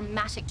be a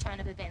dramatic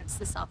turn of events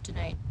this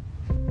afternoon.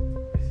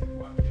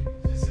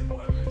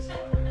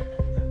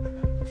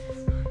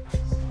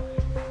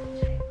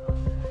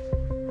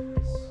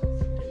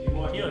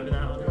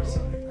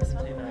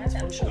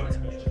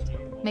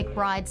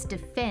 McBride's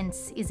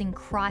defence is in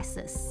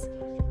crisis.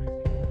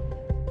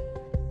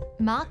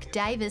 Mark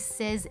Davis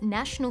says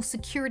national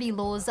security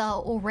laws are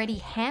already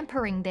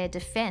hampering their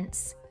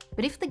defence,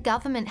 but if the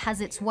government has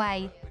its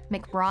way,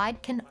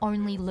 McBride can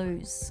only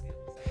lose.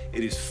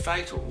 It is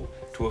fatal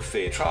to a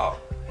fair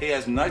trial. He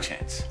has no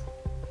chance.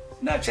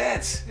 No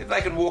chance if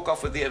they can walk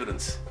off with the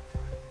evidence.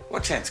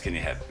 What chance can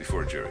you have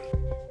before a jury?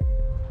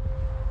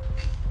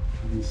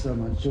 Thank you so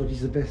much.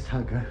 Georgie's the best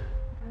hugger.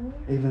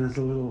 Even as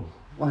a little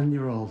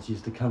one-year-old, she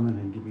used to come in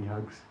and give me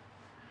hugs.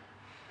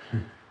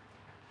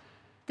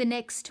 The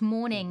next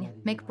morning,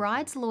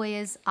 McBride's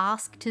lawyers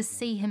ask to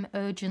see him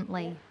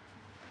urgently.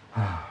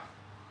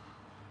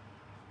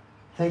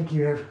 Thank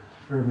you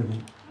for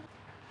everything.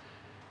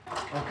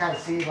 Okay,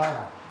 see you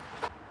later.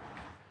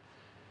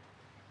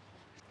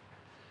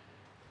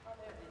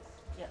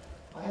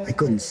 They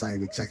couldn't say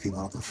exactly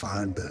on the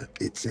phone, but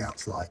it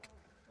sounds like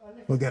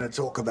we're going to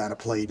talk about a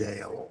plea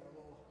deal.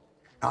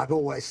 I've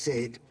always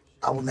said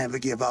I will never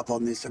give up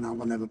on this and I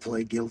will never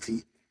plead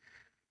guilty.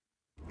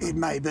 It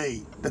may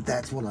be, but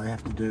that's what I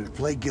have to do.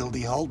 Plead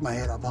guilty, hold my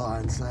head up high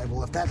and say,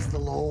 well, if that's the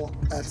law,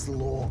 that's the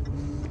law.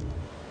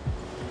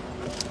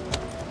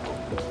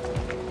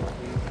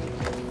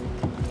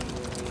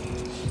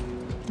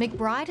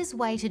 McBride has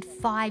waited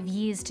 5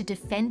 years to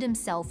defend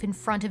himself in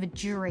front of a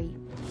jury.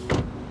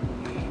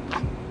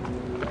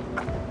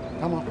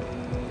 Come on.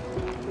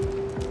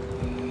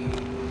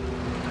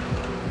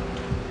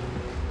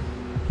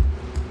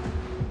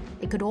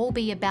 It could all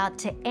be about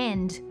to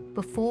end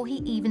before he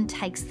even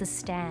takes the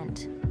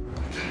stand.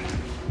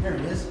 There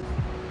it is.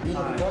 You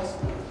look at us.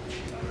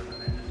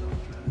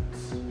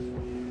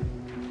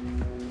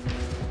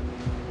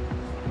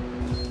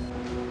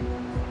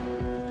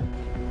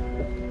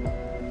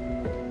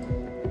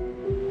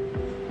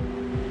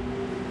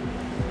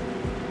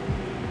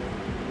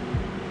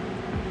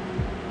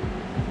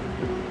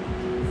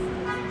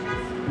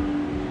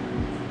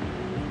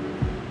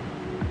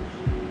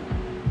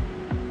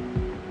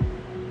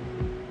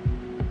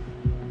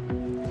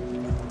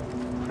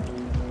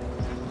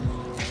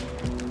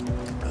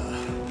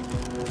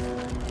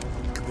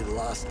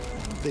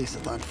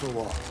 Decent one for a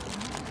while.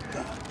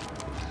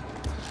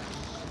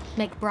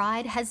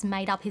 McBride has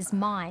made up his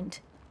mind.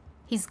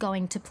 He's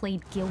going to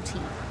plead guilty.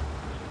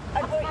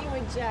 I bought you a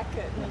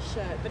jacket and a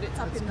shirt, but it's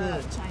up in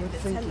the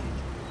chambers.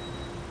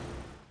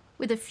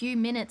 With a few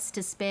minutes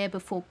to spare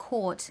before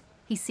court,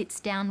 he sits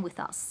down with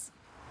us.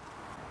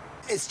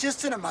 It's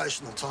just an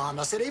emotional time.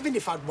 I said, even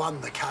if I'd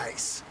won the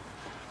case,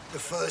 the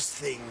first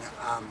thing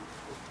I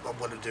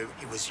want to do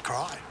was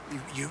cry.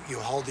 You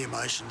hold the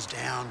emotions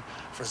down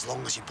for as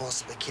long as you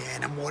possibly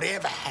can, and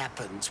whatever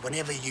happens,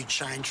 whenever you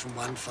change from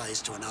one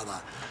phase to another,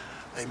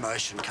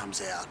 emotion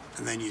comes out,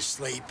 and then you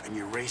sleep and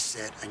you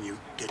reset and you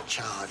get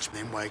charged, and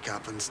then wake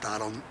up and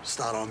start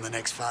on the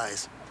next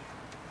phase.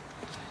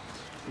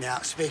 Now,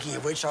 speaking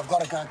of which, I've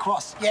got to go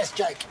across. Yes,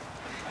 Jake.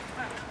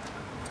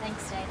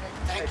 Thanks, David.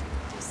 Thank you.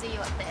 We'll see you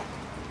up there.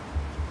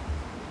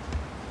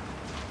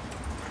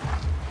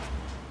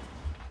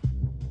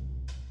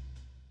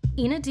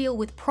 In a deal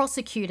with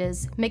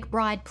prosecutors,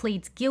 McBride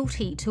pleads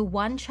guilty to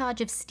 1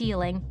 charge of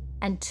stealing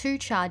and 2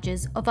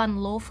 charges of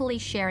unlawfully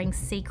sharing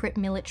secret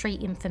military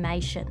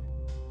information.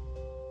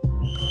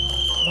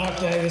 Mark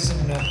Davis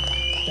and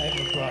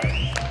David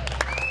McBride.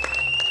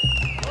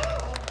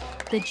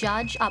 The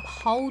judge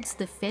upholds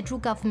the federal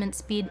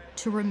government's bid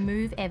to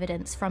remove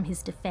evidence from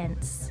his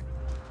defence.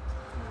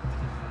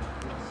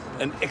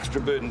 An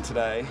extra burden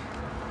today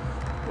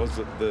was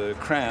that the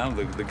Crown,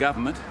 the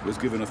government, was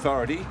given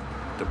authority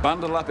to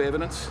bundle up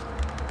evidence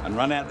and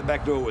run out the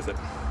back door with it.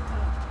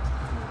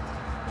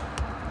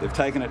 They've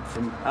taken it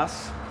from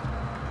us.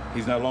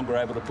 He's no longer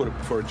able to put it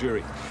before a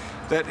jury.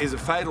 That is a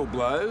fatal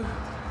blow.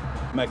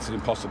 Makes it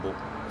impossible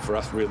for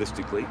us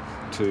realistically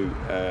to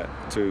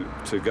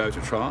go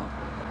to trial.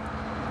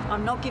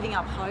 I'm not giving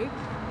up hope.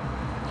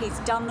 He's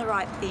done the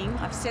right thing.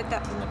 I've said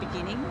that from the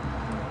beginning.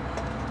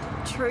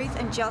 Truth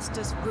and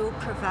justice will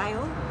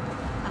prevail,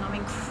 and I'm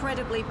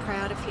incredibly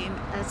proud of him,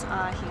 as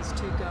are his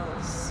 2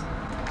 girls.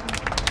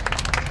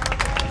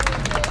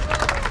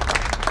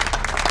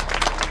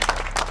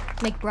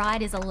 McBride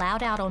is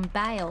allowed out on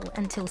bail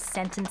until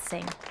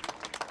sentencing.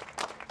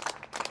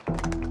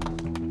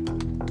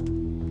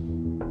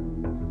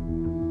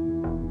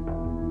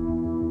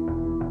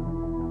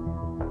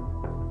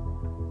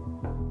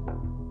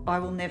 I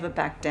will never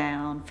back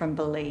down from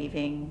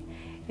believing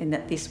in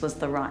that this was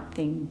the right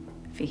thing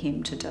for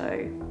him to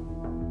do.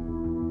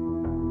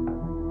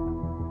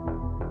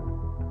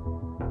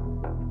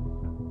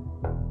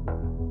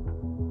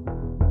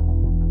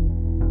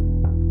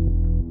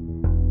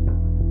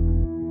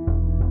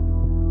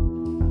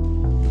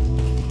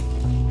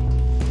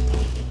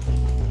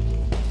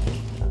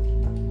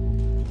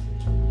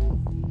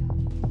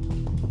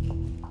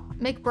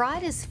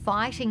 McBride is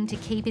fighting to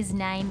keep his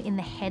name in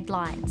the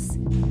headlines.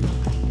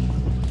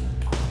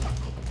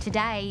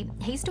 Today,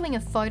 he's doing a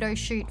photo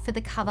shoot for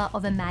the cover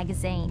of a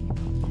magazine.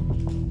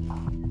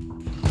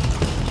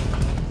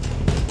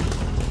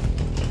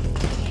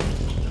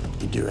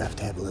 You do have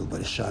to have a little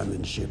bit of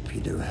showmanship.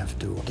 You do have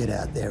to get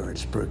out there and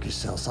spruik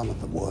yourself. Some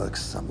of it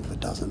works, some of it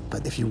doesn't.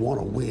 But if you want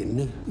to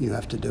win, you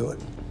have to do it.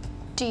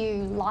 Do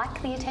you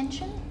like the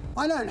attention?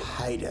 I don't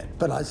hate it,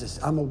 but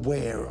I'm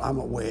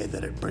aware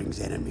that it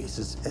brings enemies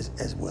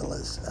as well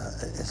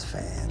as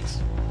fans.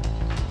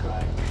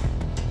 Great.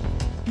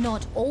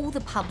 Not all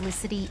the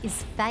publicity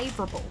is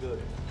favourable.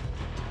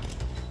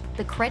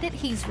 The credit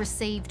he's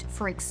received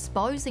for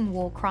exposing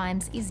war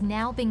crimes is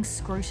now being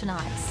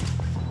scrutinised.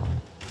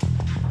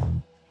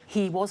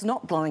 He was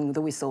not blowing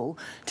the whistle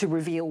to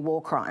reveal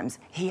war crimes.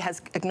 He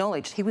has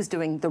acknowledged he was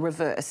doing the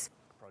reverse.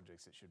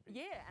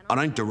 I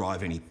don't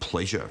derive any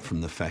pleasure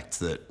from the fact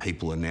that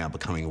people are now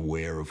becoming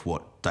aware of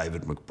what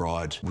David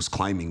McBride was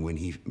claiming when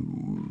he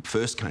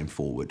first came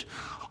forward.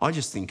 I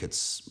just think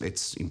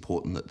it's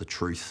important that the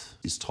truth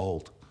is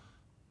told.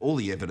 All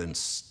the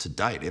evidence to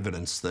date,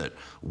 evidence that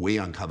we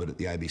uncovered at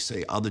the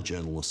ABC, other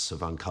journalists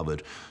have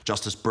uncovered,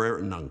 Justice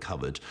Brereton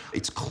uncovered,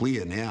 it's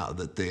clear now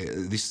that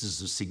this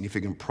is a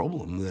significant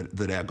problem,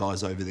 that our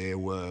guys over there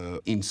were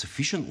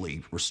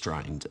insufficiently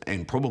restrained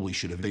and probably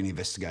should have been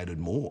investigated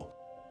more.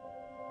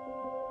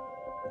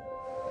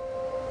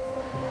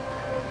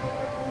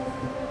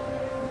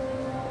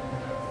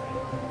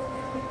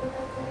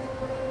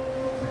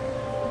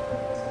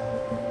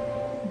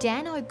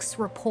 Dan Oakes'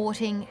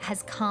 reporting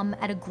has come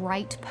at a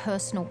great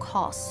personal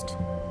cost.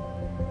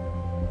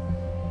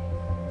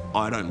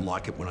 I don't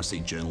like it when I see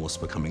journalists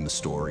becoming the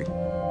story.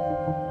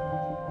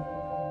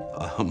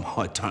 I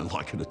don't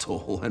like it at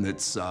all, and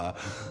it's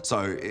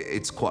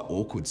quite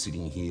awkward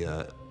sitting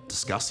here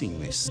discussing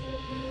this.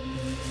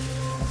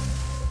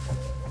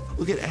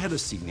 Look, it had a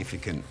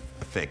significant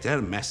effect. It had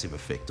a massive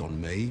effect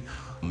on me,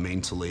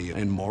 mentally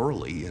and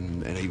morally,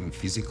 and even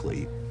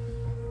physically.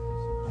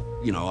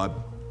 You know, I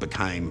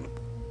became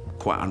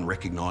quite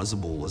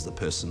unrecognisable as the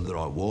person that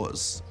I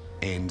was.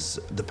 And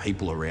the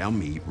people around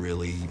me,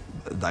 really,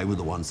 they were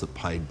the ones that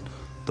paid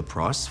the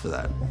price for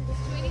that.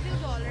 There you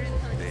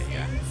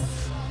go.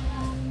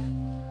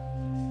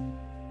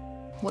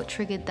 What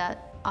triggered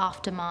that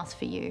aftermath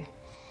for you?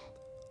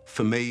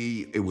 For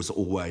me, it was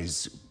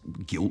always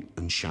guilt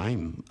and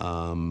shame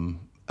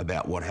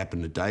about what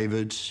happened to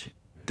David.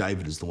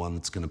 David is the one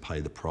that's going to pay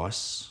the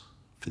price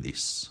for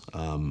this,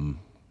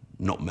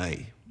 not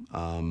me.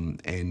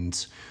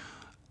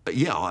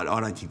 Yeah, I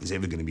don't think there's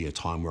ever going to be a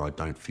time where I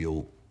don't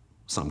feel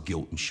some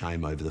guilt and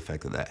shame over the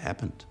fact that that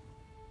happened.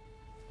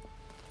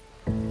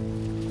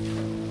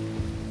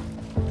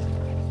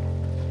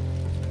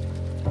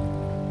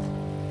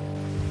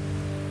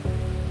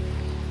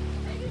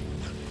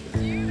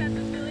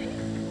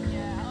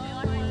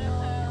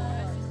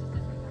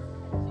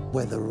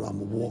 Whether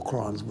I'm a war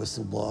crimes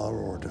whistleblower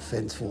or a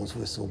Defence Force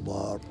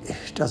whistleblower,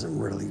 it doesn't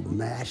really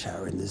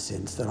matter in the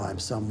sense that I'm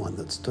someone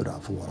that stood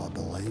up for what I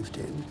believed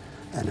in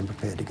and am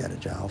prepared to go to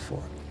jail for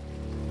it.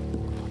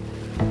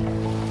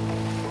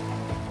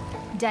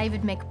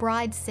 David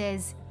McBride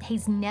says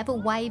he's never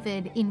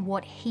wavered in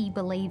what he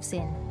believes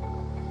in.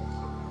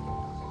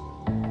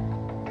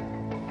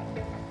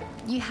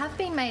 You have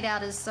been made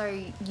out as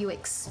though you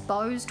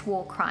exposed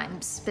war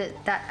crimes, but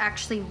that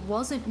actually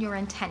wasn't your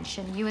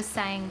intention. You were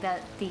saying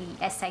that the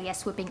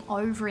SAS were being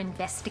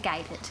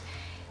over-investigated.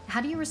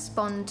 How do you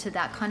respond to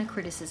that kind of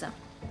criticism?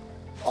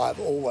 I've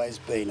always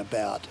been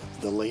about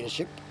the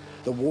leadership.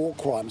 The war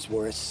crimes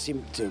were a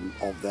symptom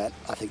of that.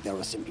 I think they were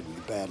a symptom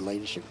of bad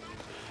leadership.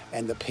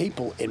 And the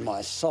people in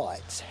my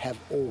sights have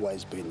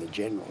always been the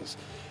generals.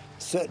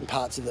 Certain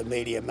parts of the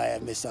media may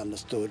have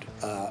misunderstood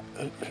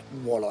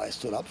what I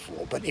stood up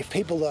for, but if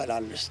people don't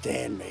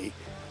understand me,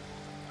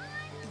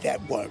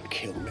 that won't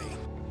kill me.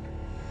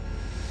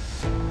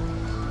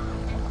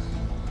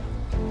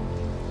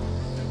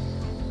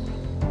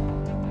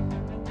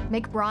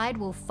 McBride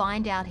will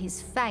find out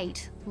his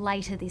fate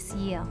later this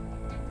year.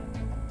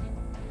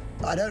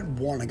 I don't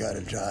want to go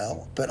to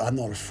jail, but I'm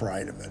not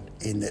afraid of it,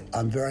 in that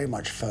I'm very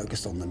much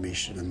focused on the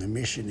mission, and the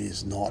mission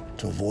is not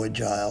to avoid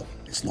jail,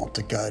 it's not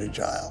to go to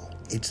jail,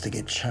 it's to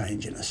get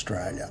change in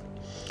Australia.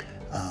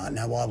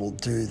 Now, I will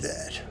do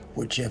that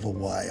whichever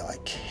way I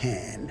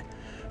can.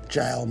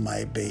 Jail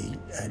may be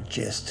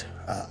just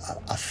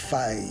a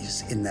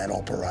phase in that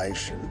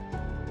operation.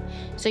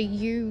 So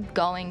you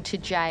going to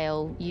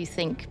jail, you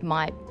think,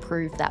 might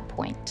prove that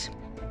point?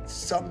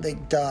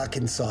 Something dark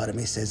inside of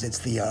me says it's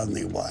the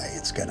only way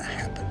it's going to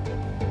happen.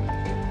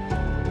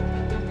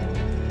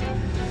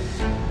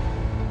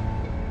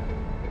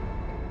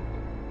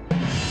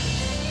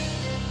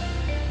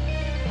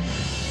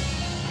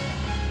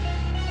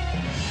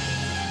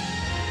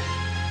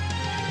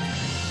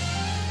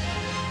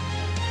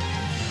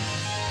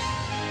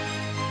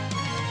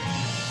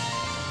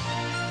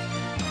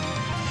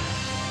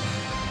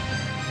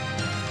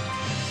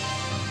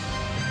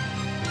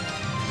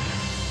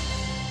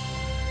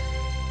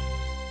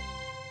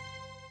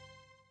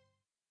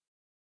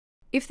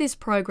 If this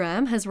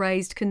program has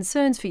raised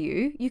concerns for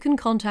you, you can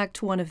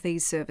contact one of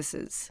these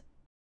services.